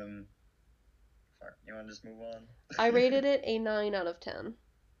 Fuck. You want to just move on? I rated it a 9 out of 10.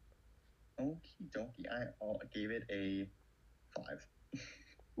 Okie dokie. I gave it a 5.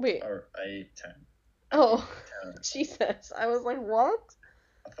 Wait. Or a 10. Oh, 10 Jesus. I was like, what?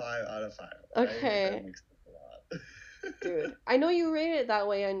 A 5 out of 5. Okay. That makes sense a lot. Dude, I know you rate it that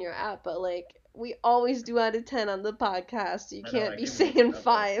way on your app, but like, we always do out of 10 on the podcast. So you can't be saying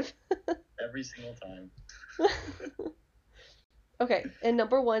 5. Every single time. Okay, and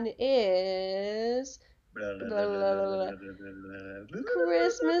number 1 is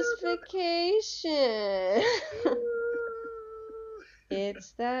Christmas Vacation.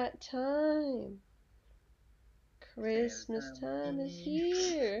 It's that time. Christmas time is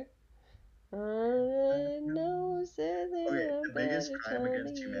here. I know the biggest crime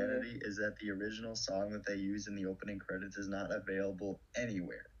against humanity is that the original song that they use in the opening credits is not available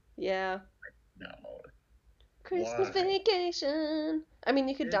anywhere. Yeah. Download. Christmas Vacation. I mean,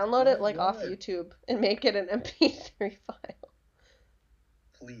 you could download it like off YouTube and make it an MP3 file.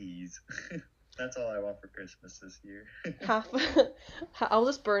 Please. That's all I want for Christmas this year. Half, I'll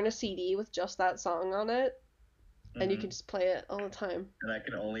just burn a CD with just that song on it, and you can just play it all the time. And I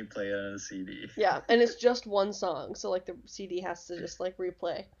can only play it on a CD. Yeah, and it's just one song, so like the CD has to just like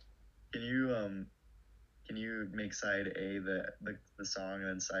replay. Can you make side A the song and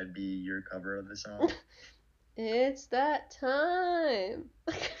then side B your cover of the song? It's that time.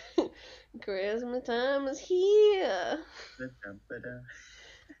 Christmas time is here.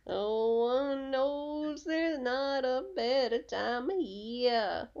 No one knows there's not a better time of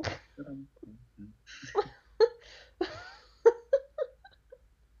year.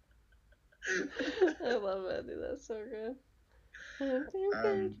 I love it, dude. That's so good.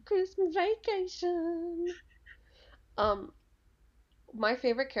 Christmas vacation. My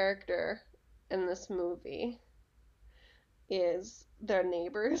favorite character in this movie is their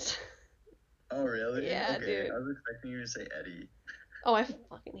neighbors. Oh, really? Yeah, okay, dude. I was expecting you to say Eddie. Oh, I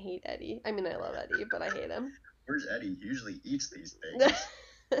fucking hate Eddie. I mean, I love Eddie, but I hate him. Where's Eddie? He usually eats these things.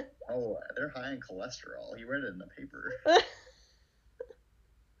 Oh, they're high in cholesterol. He read it in the paper.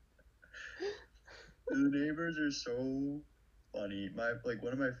 The neighbors are so funny.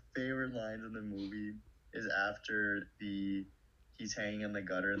 One of my favorite lines in the movie is after he's hanging in the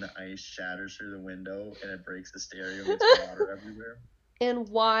gutter and the ice shatters through the window and it breaks the stereo and there's water everywhere. And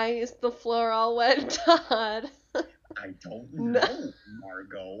why is the floor all wet, Todd? I don't know,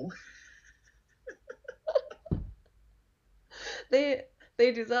 Margot. They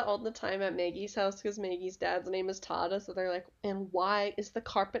do that all the time at Maggie's house because Maggie's dad's name is Todd, so they're like, and why is the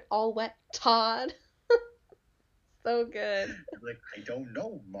carpet all wet, Todd? So good. Like, I don't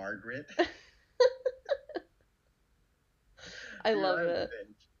know, Margaret. I love it.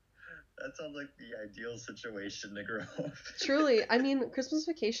 That sounds like the ideal situation to grow up. Truly, I mean, Christmas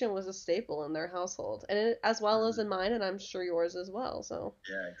Vacation was a staple in their household, and as well as in mine, and I'm sure yours as well. So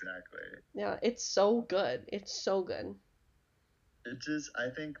yeah, exactly. Yeah, it's so good. It's so good. I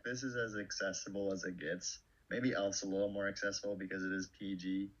think this is as accessible as it gets. Maybe Elf's a little more accessible because it is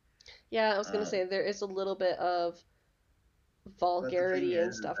PG. Yeah, I was gonna say there is a little bit of vulgarity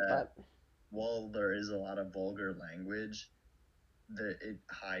and stuff, but while there is a lot of vulgar language, it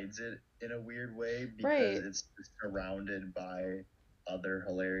hides it in a weird way because it's surrounded by other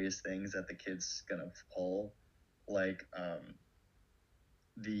hilarious things that the kid's gonna pull, like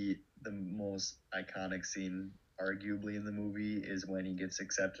the most iconic scene arguably in the movie is when he gets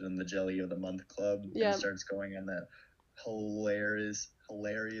accepted in the Jelly of the Month Club and starts going on that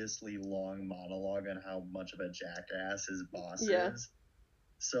hilariously long monologue on how much of a jackass his boss is.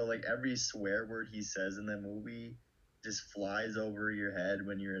 So like every swear word he says in the movie just flies over your head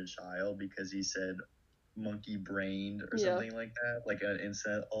when you're a child because he said monkey brained or something like that, like an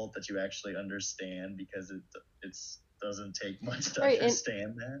insult that you actually understand because it doesn't take much to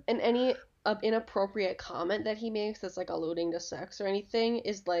understand that. And any inappropriate comment that he makes that's like alluding to sex or anything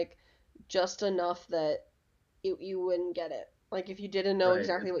is like just enough that you wouldn't get it. Like if you didn't know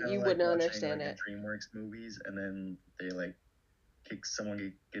exactly what, you wouldn't understand it. DreamWorks movies, and then they like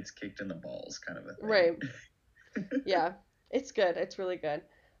someone gets kicked in the balls, kind of a thing. Right. Yeah, it's good. It's really good.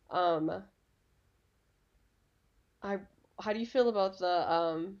 How do you feel about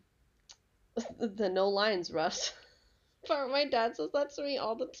the no lines, Russ? My dad says that to me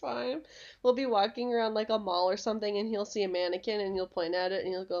all the time. We'll be walking around like a mall or something, and he'll see a mannequin, and he'll point at it,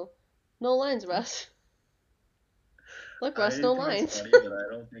 and he'll go, "No lines, Russ." Look, Russ, no lines. It's funny, but I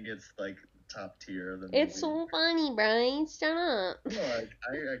don't think it's like top tier of the movie. It's so funny, Brian. Shut up. No,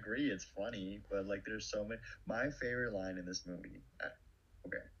 I agree, it's funny, but like there's so many. My favorite line in this movie,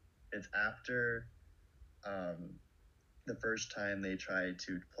 it's after, the first time they try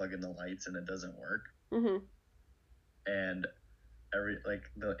to plug in the lights and it doesn't work. Mm-hmm. And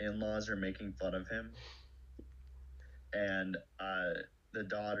the in-laws are making fun of him, and the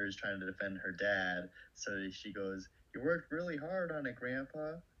daughter's trying to defend her dad, so she goes, "You worked really hard on it,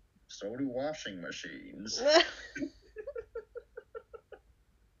 Grandpa. So do washing machines."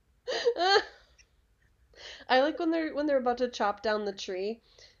 I like when they're about to chop down the tree,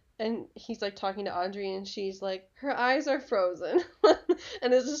 and he's like talking to Audrey, and she's like, her eyes are frozen,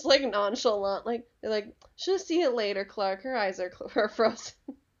 and it's just like nonchalant, like they're like, she'll see it later, Clark. Her eyes are frozen.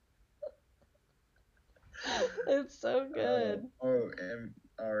 It's so good.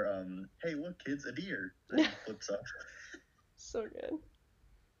 Hey, look, kids, a deer. It flips up. So good.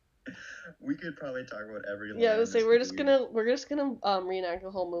 We could probably talk about every line. Yeah, I would say we're just gonna reenact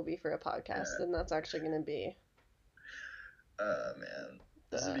the whole movie for a podcast, and that's actually gonna be. Man,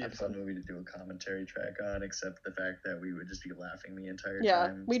 this would be a fun movie to do a commentary track on, except the fact that we would just be laughing the entire time.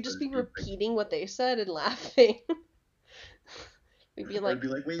 Yeah, we'd just be repeating what they said and laughing. We'd be Or it'd like, be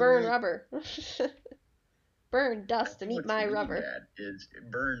like, wait, burn wait. rubber. Burn I dust and think eat what you my mean, rubber. Dad, is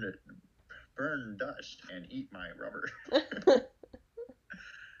burn dust and eat my rubber.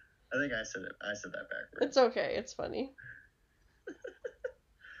 I think I said it. I said that It's backwards. okay. It's funny.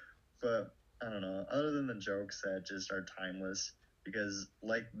 But I don't know. Other than the jokes that just are timeless, because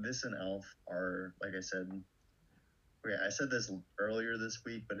like this and Elf are, like I said, okay, I said this earlier this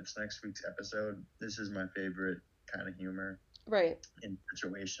week, but it's next week's episode. This is my favorite kind of humor Right. in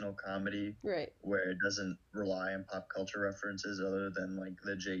situational comedy, Right. where it doesn't rely on pop culture references other than like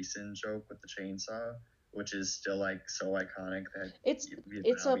the Jason joke with the chainsaw, which is still like so iconic that It's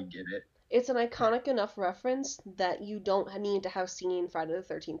now we get it. it's an iconic enough reference that you don't need to have seen Friday the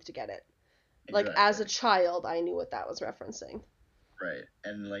 13th to get it. Like as Exactly. a child, I knew what that was referencing. Right.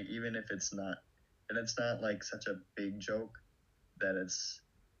 And like even if it's not, and it's not like such a big joke that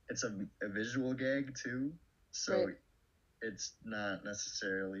it's a visual gag too. So Right. it's not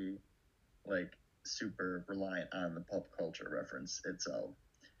necessarily like super reliant on the pop culture reference itself.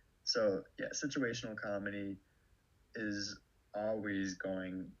 So yeah, situational comedy is always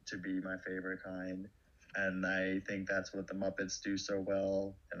going to be my favorite kind. And I think that's what the Muppets do so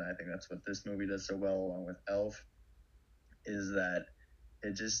well, and I think that's what this movie does so well, along with Elf, is that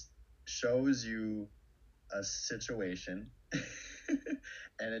it just shows you a situation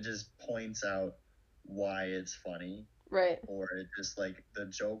and it just points out why it's funny, Right. or it just like the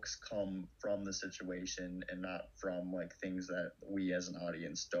jokes come from the situation and not from like things that we as an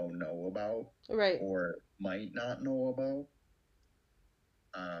audience don't know about Right. or might not know about.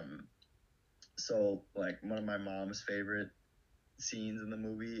 So like one of my mom's favorite scenes in the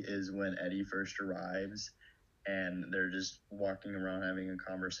movie is when Eddie first arrives and they're just walking around having a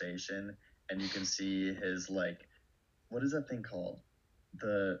conversation, and you can see his like, what is that thing called?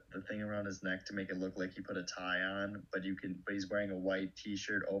 The thing around his neck to make it look like he put a tie on, but he's wearing a white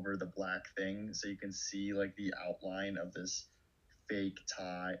t-shirt over the black thing, so you can see like the outline of this fake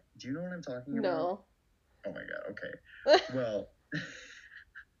tie. Do you know what I'm talking about? No. Oh my god, okay. Well,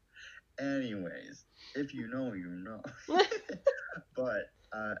 anyways, if you know, you know. But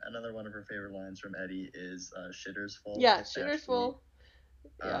another one of her favorite lines from Eddie is "Shitter's full." Yeah, It's shitter's naturally, full.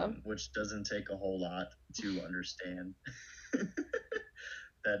 Yeah. which doesn't take a whole lot to understand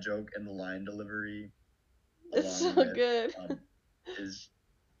that joke, and the line delivery, It's along so with good. is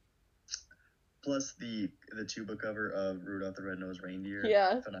plus the tuba cover of Rudolph the Red-Nosed Reindeer,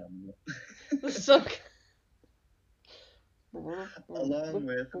 Yeah. phenomenal. It's so good. Along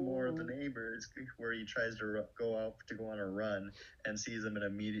with More of the Neighbors, where he tries to go out to go on a run and sees them and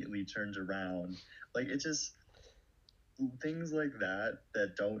immediately turns around. Like it just things like that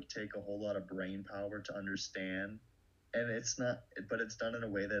don't take a whole lot of brain power to understand, and it's not, but it's done in a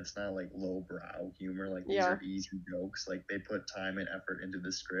way that's not like lowbrow humor. Like these Yeah. are easy jokes. Like they put time and effort into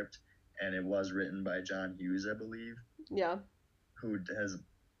the script, and it was written by John Hughes, I believe, Yeah. who has,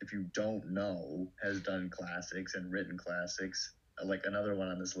 if you don't know, has done classics and written classics. Like another one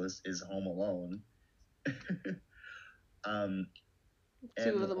on this list is Home Alone. um, Two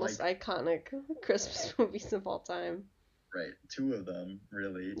and of the most like iconic Christmas movies of all time. right, two of them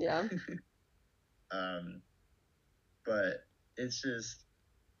really. Yeah. um, but it's just,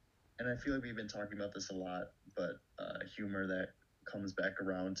 and I feel like we've been talking about this a lot, but humor that comes back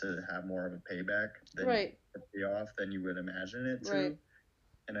around to have more of a payback than Right. a payoff than you would imagine it to. Right.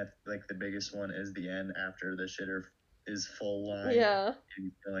 And I like the biggest one is the end after the shitter is full line. Yeah.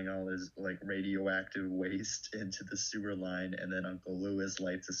 He's filling all his like radioactive waste into the sewer line, and then Uncle Lewis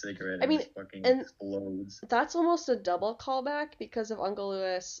lights a cigarette I and mean, just fucking and explodes. that's almost a double callback because of Uncle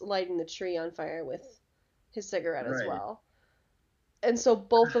Lewis lighting the tree on fire with his cigarette as Right. well. And so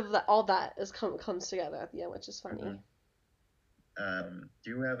both of that, all that is comes together at the end, which is funny. Do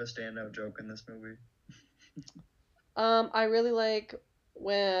you have a standout joke in this movie? I really like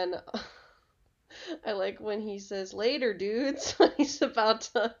when I like when he says later, dudes, when he's about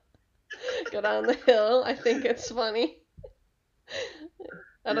to go down the hill. I think it's funny.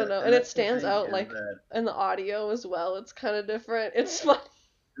 I don't Yeah, know, and and it that's the stands thing out is like that in the audio as well. It's kind of different. It's funny.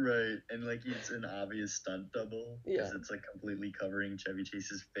 right, and like it's an obvious stunt double Yeah. because it's like completely covering Chevy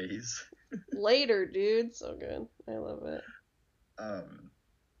Chase's face. Later, dude. So good. I love it.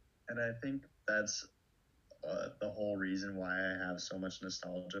 And I think that's the whole reason why I have so much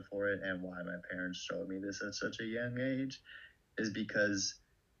nostalgia for it, and why my parents showed me this at such a young age, is because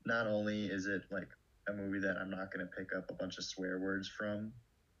not only is it like a movie that I'm not going to pick up a bunch of swear words from,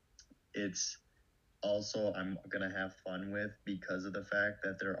 it's also I'm gonna have fun with because of the fact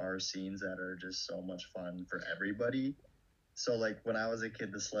that there are scenes that are just so much fun for everybody. So like when I was a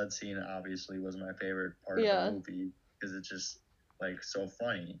kid, the sled scene obviously was my favorite part of the Yeah. movie because it's just like so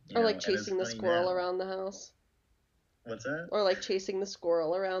funny, Or like and it's chasing the funny squirrel now. around the house. What's that? Or like chasing the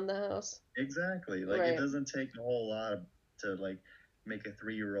squirrel around the house. Exactly. Like it Right. doesn't take a whole lot to like make a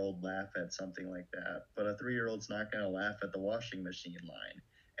 3-year-old laugh at something like that. But a 3-year-old's not gonna laugh at the washing machine line.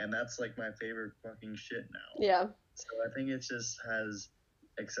 And that's like my favorite fucking shit now. Yeah. So I think it just has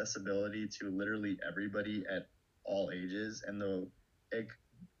accessibility to literally everybody at all ages. And it,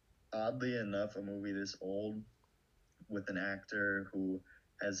 oddly enough, a movie this old with an actor who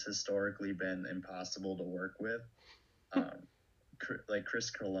has historically been impossible to work with, um, like Chris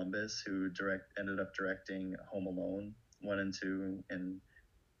Columbus, who ended up directing Home Alone 1 and 2, and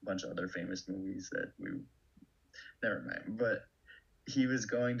a bunch of other famous movies that we never mind. But he was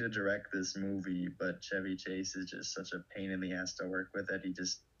going to direct this movie, but Chevy Chase is just such a pain in the ass to work with that he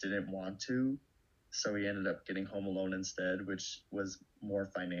just didn't want to. So he ended up getting Home Alone instead, which was more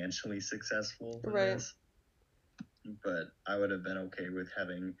financially successful than Right. this. But I would have been okay with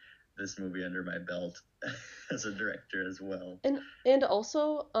having this movie under my belt as a director as well. And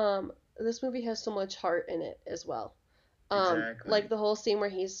also, this movie has so much heart in it as well. Like Exactly. the whole scene where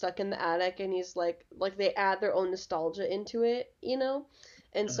he's stuck in the attic and he's like they add their own nostalgia into it, you know?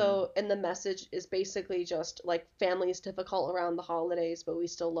 And Mm-hmm. so, and the message is basically just like family is difficult around the holidays, but we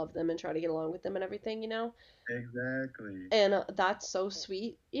still love them and try to get along with them and everything, you know? Exactly. And that's so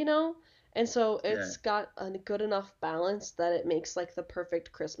sweet, you know? And so Yeah. it's got a good enough balance that it makes like the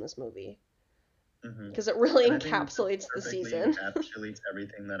perfect Christmas movie Mm-hmm. because it really And I think it just encapsulates the perfectly season. encapsulates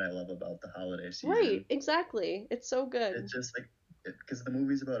everything that I love about the holiday Right, season. exactly. It's so good. It's just like, because the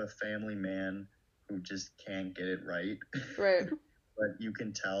movie's about a family man who just can't get it right, Right. but you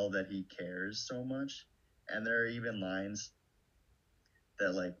can tell that he cares so much. And there are even lines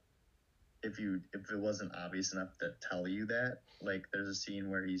that, like, if it wasn't obvious enough to tell you that, like there's a scene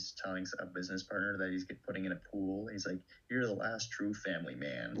where he's telling a business partner that he's putting in a pool. He's like, "You're the last true family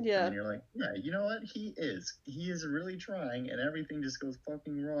man," and then Yeah. you're like, "Yeah, you know what? He is really trying, and everything just goes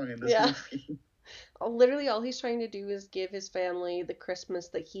fucking wrong in this Yeah. movie." Literally, all he's trying to do is give his family the Christmas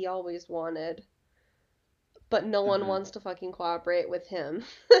that he always wanted, but no one Mm-hmm. wants to fucking cooperate with him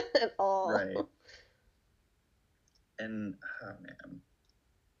at Right. all. And oh man,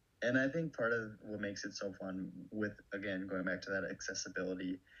 and I think part of what makes it so fun, with again going back to that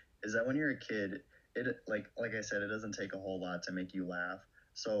accessibility, is that when you're a kid, it like I said, it doesn't take a whole lot to make you laugh.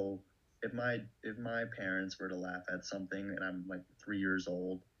 So if my parents were to laugh at something and I'm like 3 years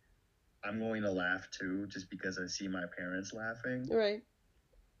old, I'm going to laugh too, just because I see my parents laughing. Right.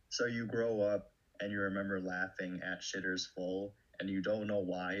 So you grow up and you remember laughing at Shitters Full, and you don't know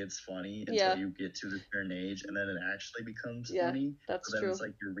why it's funny until Yeah. you get to a certain age, and then it actually becomes Yeah. funny. That's So then it's true.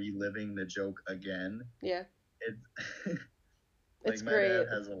 like you're reliving the joke again. Yeah. It It's like my dad great.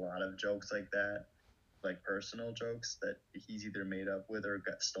 has a lot of jokes like that, like personal jokes that he's either made up with or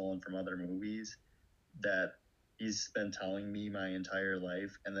got stolen from other movies that he's been telling me my entire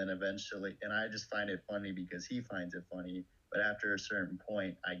life, and then eventually, and I just find it funny because he finds it funny, but after a certain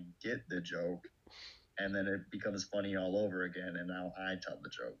point I get the joke, and then it becomes funny all over again, and now I tell the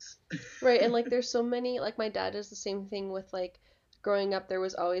jokes. Right, and like there's so many like my dad does the same thing with like growing up there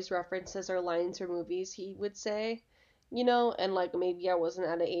was always references or lines or movies he would say, you know, and like maybe I wasn't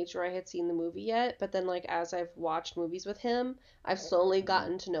at an age where I had seen the movie yet, but then like as I've watched movies with him, I've slowly Mhm.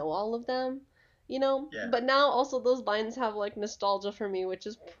 gotten to know all of them, you know. Yeah, But now also those lines have like nostalgia for me, which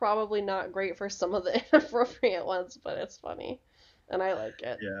is probably not great for some of the inappropriate ones, but it's funny. And I like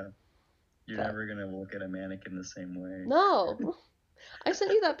it. yeah. You're But never gonna look at a mannequin the same way. no. I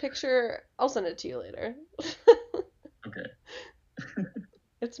sent you that picture. I'll send it to you later. Okay.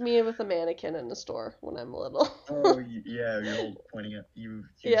 It's me with a mannequin in the store when I'm little. Oh, yeah, you're pointing at you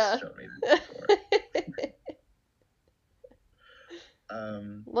Yeah. showed me this before.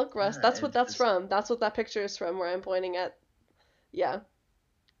 Look, Russ, Yeah, that's what it's that's just from. That's what that picture is from, where I'm pointing at, yeah,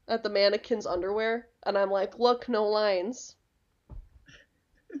 at the mannequin's underwear. And I'm like, look, no lines.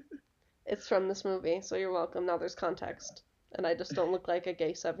 It's from this movie, so you're welcome. Now there's context. And I just don't look like a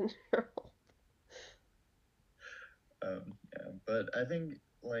gay 7-year-old. yeah, but I think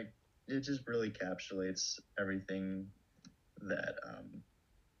like it just really encapsulates everything that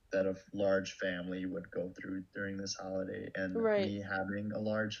that a large family would go through during this holiday, and Right. me having a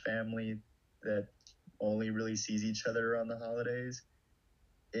large family that only really sees each other on the holidays,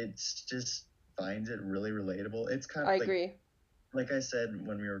 it's just finds it really relatable. It's kind I of agree. like I said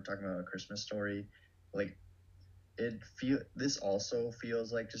when we were talking about A Christmas Story, like this also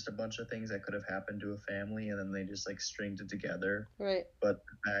feels like just a bunch of things that could have happened to a family, and then they just like stringed it together. Right. But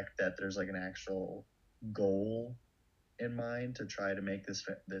the fact that there's like an actual goal in mind to try to make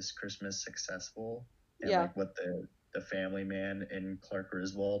this Christmas successful, and Yeah. like what the the family man in Clark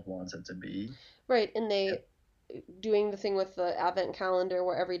Griswold wants it to be. Right, and they doing the thing with the advent calendar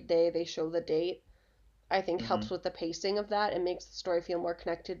where every day they show the date, I think helps Hmm. with the pacing of that and makes the story feel more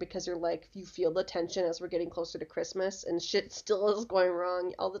connected because you're like you feel the tension as we're getting closer to Christmas and shit still is going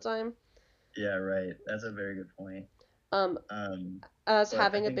wrong all the time. Yeah, right. That's a very good point. Um, Um, as but I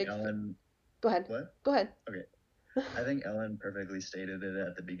having a think big Ellen, go ahead. what? Go ahead. Okay. I think Ellen perfectly stated it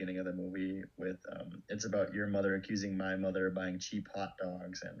at the beginning of the movie with it's about your mother accusing my mother of buying cheap hot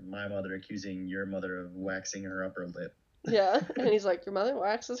dogs and my mother accusing your mother of waxing her upper lip. Yeah, and he's like, your mother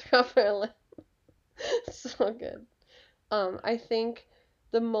waxes her upper lip. So good. I think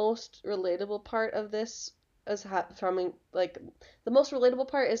the most relatable part of this is from like the most relatable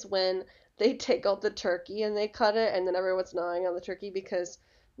part is when they take out the turkey and they cut it and then everyone's gnawing on the turkey because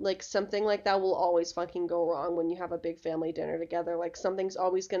like something like that will always fucking go wrong when you have a big family dinner together. Like something's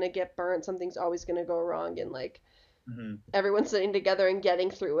always gonna get burnt, something's always gonna go wrong, and like Hmm. everyone sitting together and getting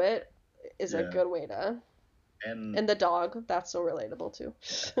through it is a Yeah. good way to. And And the dog, that's so relatable too.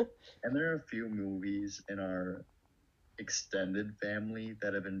 yeah. And there are a few movies in our extended family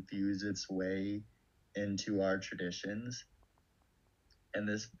that have infused its way into our traditions, and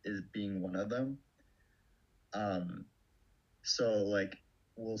this is being one of them. Um, so like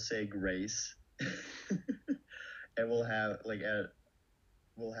we'll say grace, and we'll have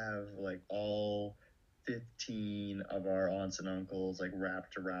like all 15 of our aunts and uncles like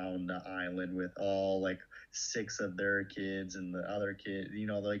wrapped around the island with all like six of their kids and the other kid,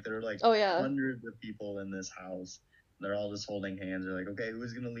 like there are like Oh yeah. hundreds of people in this house. They're all just holding hands. They're like, okay,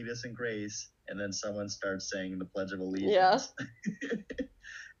 who's gonna lead us in grace? And then someone starts saying the Pledge of Yeah. Allegiance.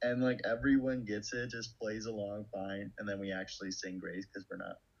 And like everyone gets it, just plays along fine, and then we actually sing grace because we're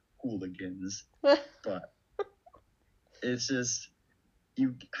not hooligans. But it's just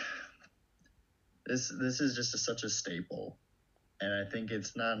you this is just such a staple, and I think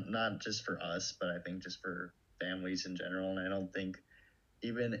it's not just for us, but I think just for families in general. And I don't think,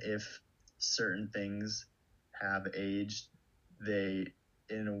 even if certain things have aged, they,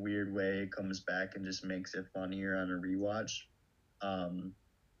 in a weird way, comes back and just makes it funnier on a rewatch. um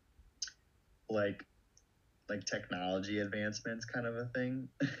like technology advancements kind of a thing.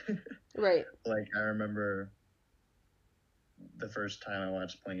 Right. Like I remember the first time I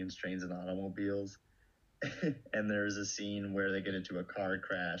watched Planes, Trains, and Automobiles, and there's a scene where they get into a car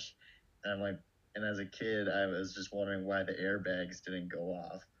crash, and I'm like, and as a kid, I was just wondering why the airbags didn't go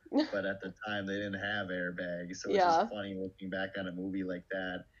off. But at the time, they didn't have airbags, so it's just Yeah. funny looking back on a movie like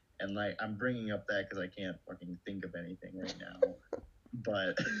that. And like, I'm bringing up that because I can't fucking think of anything right now.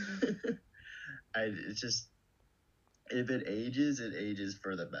 But it's just, if it ages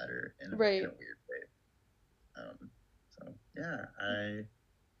for the better in a Right. weird way. So yeah,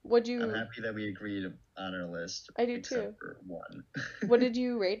 Would I'm you happy that we agreed on our list, I do except too. for one. What did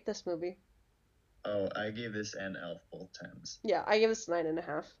you rate this movie? Oh, I gave this and Elf both tens. Yeah, I gave this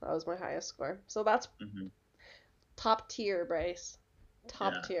 9.5. That was my highest score. So that's Mm-hmm. top tier, Bryce.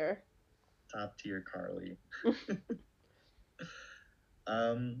 Top Yeah, tier. top tier Carly.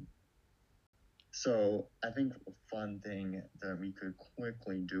 um, so I think a fun thing that we could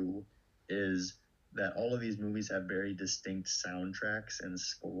quickly do is that all of these movies have very distinct soundtracks and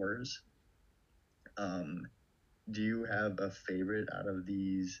scores. Um, do you have a favorite out of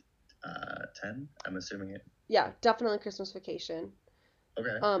these 10? I'm assuming it. Yeah, definitely Christmas Vacation.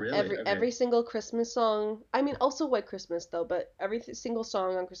 Okay, really? Every Okay. single Christmas song. I mean, also White Christmas though, but every single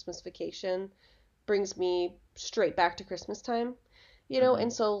song on Christmas Vacation brings me straight back to Christmas time. And Mm-hmm.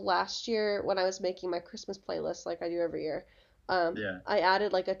 so last year when I was making my Christmas playlist like I do every year, Yeah, I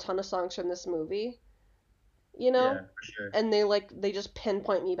added like a ton of songs from this movie, you yeah, know, for sure. and they just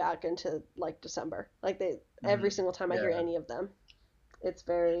pinpoint me back into like December. Like they every Mm-hmm. single time I hear Yeah, any of them, it's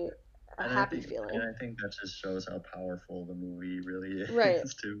very a and I happy think and feeling. I think that just shows how powerful the movie really Right.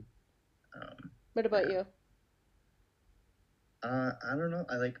 is too. Um, What about yeah. you? I don't know.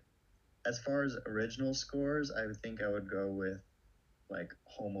 I like, as far as original scores, I would think I would go with like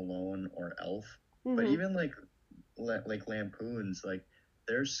Home Alone or Elf. But Mhm. even like like Lampoon's, like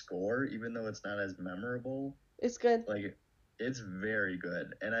their score, even though it's not as memorable, It's good. like it's very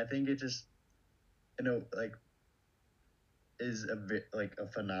good. And I think it just, like is like a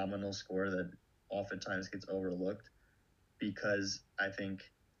phenomenal score that oftentimes gets overlooked, because I think,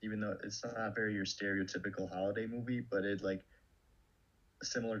 even though it's not very your stereotypical holiday movie, but it like,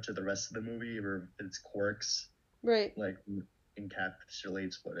 similar to the rest of the movie, or its quirks, Right. like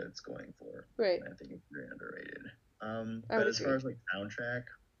encapsulates what it's going for. Right. And I think it's very underrated. I But would as far agree. as like soundtrack,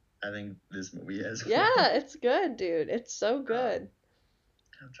 I think this movie has Yeah, one. it's good, dude. It's so um, good.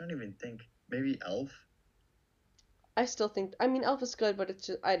 I'm trying to even think. Maybe Elf. I still think, I mean, Elf is good, but it's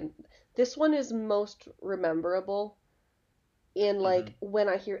just, this one is most rememberable. And Hmm. like when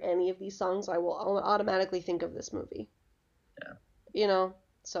I hear any of these songs, I'll automatically think of this movie. Yeah. You know,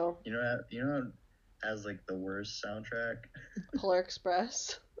 so As like the worst soundtrack. Polar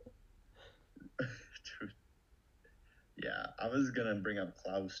Express. Dude, yeah, I was gonna bring up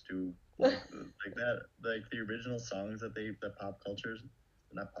Klaus too. Like that, like the original songs that the pop cultures,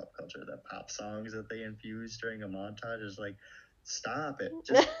 not pop culture, the pop songs that they infused during a montage is like, stop it,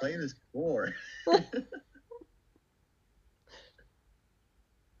 just play the score.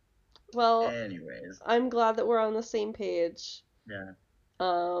 Well, Anyways, I'm glad that we're on the same page. yeah,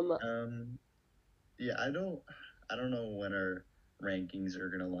 Um, um, yeah, I don't know when our rankings are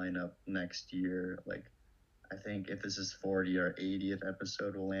gonna line up next year. Like, I think if this is 40 or 80th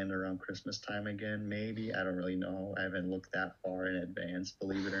episode, we'll land around Christmas time again. Maybe, I don't really know. I haven't looked that far in advance,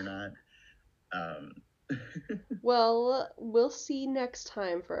 believe it or not. Um, well, we'll see next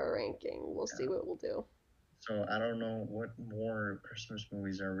time for our ranking. We'll see yeah. what we'll do. So I don't know what more Christmas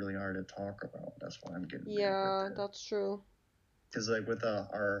movies are really hard to talk about. That's why I'm getting married right Yeah, there. that's true. Because like with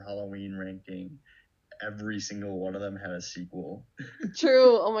our Halloween ranking, every single one of them had a sequel.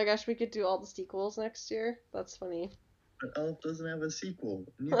 True. Oh my gosh, we could do all the sequels next year. That's funny. But Elf doesn't have a sequel.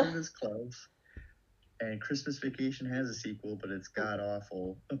 Neither does Klaus. And Christmas Vacation has a sequel, but it's god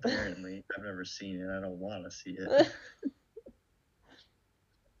awful. Apparently, I've never seen it. I don't want to see it.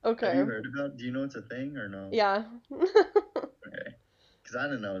 Have Okay. you heard about? Do you know it's a thing or no? Yeah. Okay, because I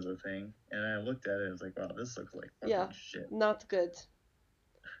didn't know it was a thing, and I looked at it. and I was like, wow, this looks like Yeah. fucking shit. Not good.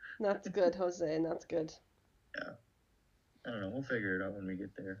 Not good, Jose. Not good. Yeah, I don't know. We'll figure it out when we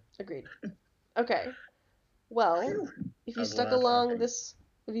get there. Agreed. Okay. Well, Phew. if That you was a stuck lot of along talking. this,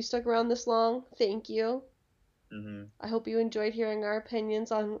 if you stuck around this long, thank you. Hmm. I hope you enjoyed hearing our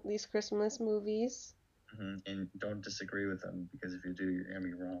opinions on these Christmas movies. And don't disagree with them because if you do, you're gonna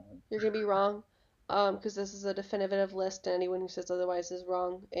be wrong. You're gonna be wrong, because this is a definitive list, and anyone who says otherwise is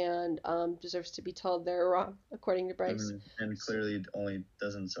wrong and deserves to be told they're wrong, according to Bryce. And clearly, it only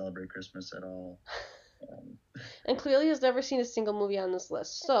doesn't celebrate Christmas at all. Um, And clearly has never seen a single movie on this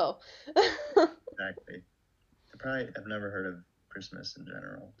list. So, exactly. I probably have never heard of Christmas in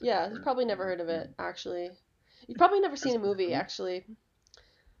general. yeah, you've probably never heard of it, actually. You've probably never seen a Christmas movie, food. actually.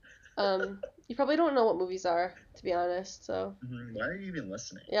 You probably don't know what movies are, to be honest. So, Why are you even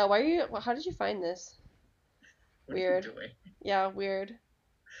listening? yeah, why are you, how did you find this? What are you Weird. doing? Yeah, weird.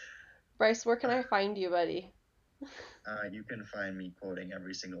 Bryce, where can I find you, buddy? You can find me quoting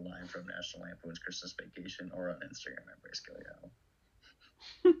every single line from National Lampoon's Christmas Vacation or on Instagram at Bryce Gilliano.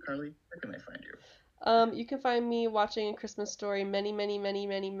 Carly, where can I find you? You can find me watching A Christmas Story many, many, many,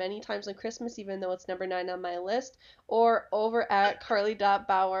 many, many times on Christmas, even though it's number 9 on my list, or over at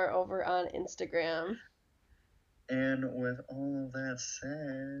Carly.Bauer over on Instagram. And with all of that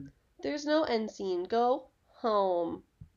said, There's no end scene. Go home.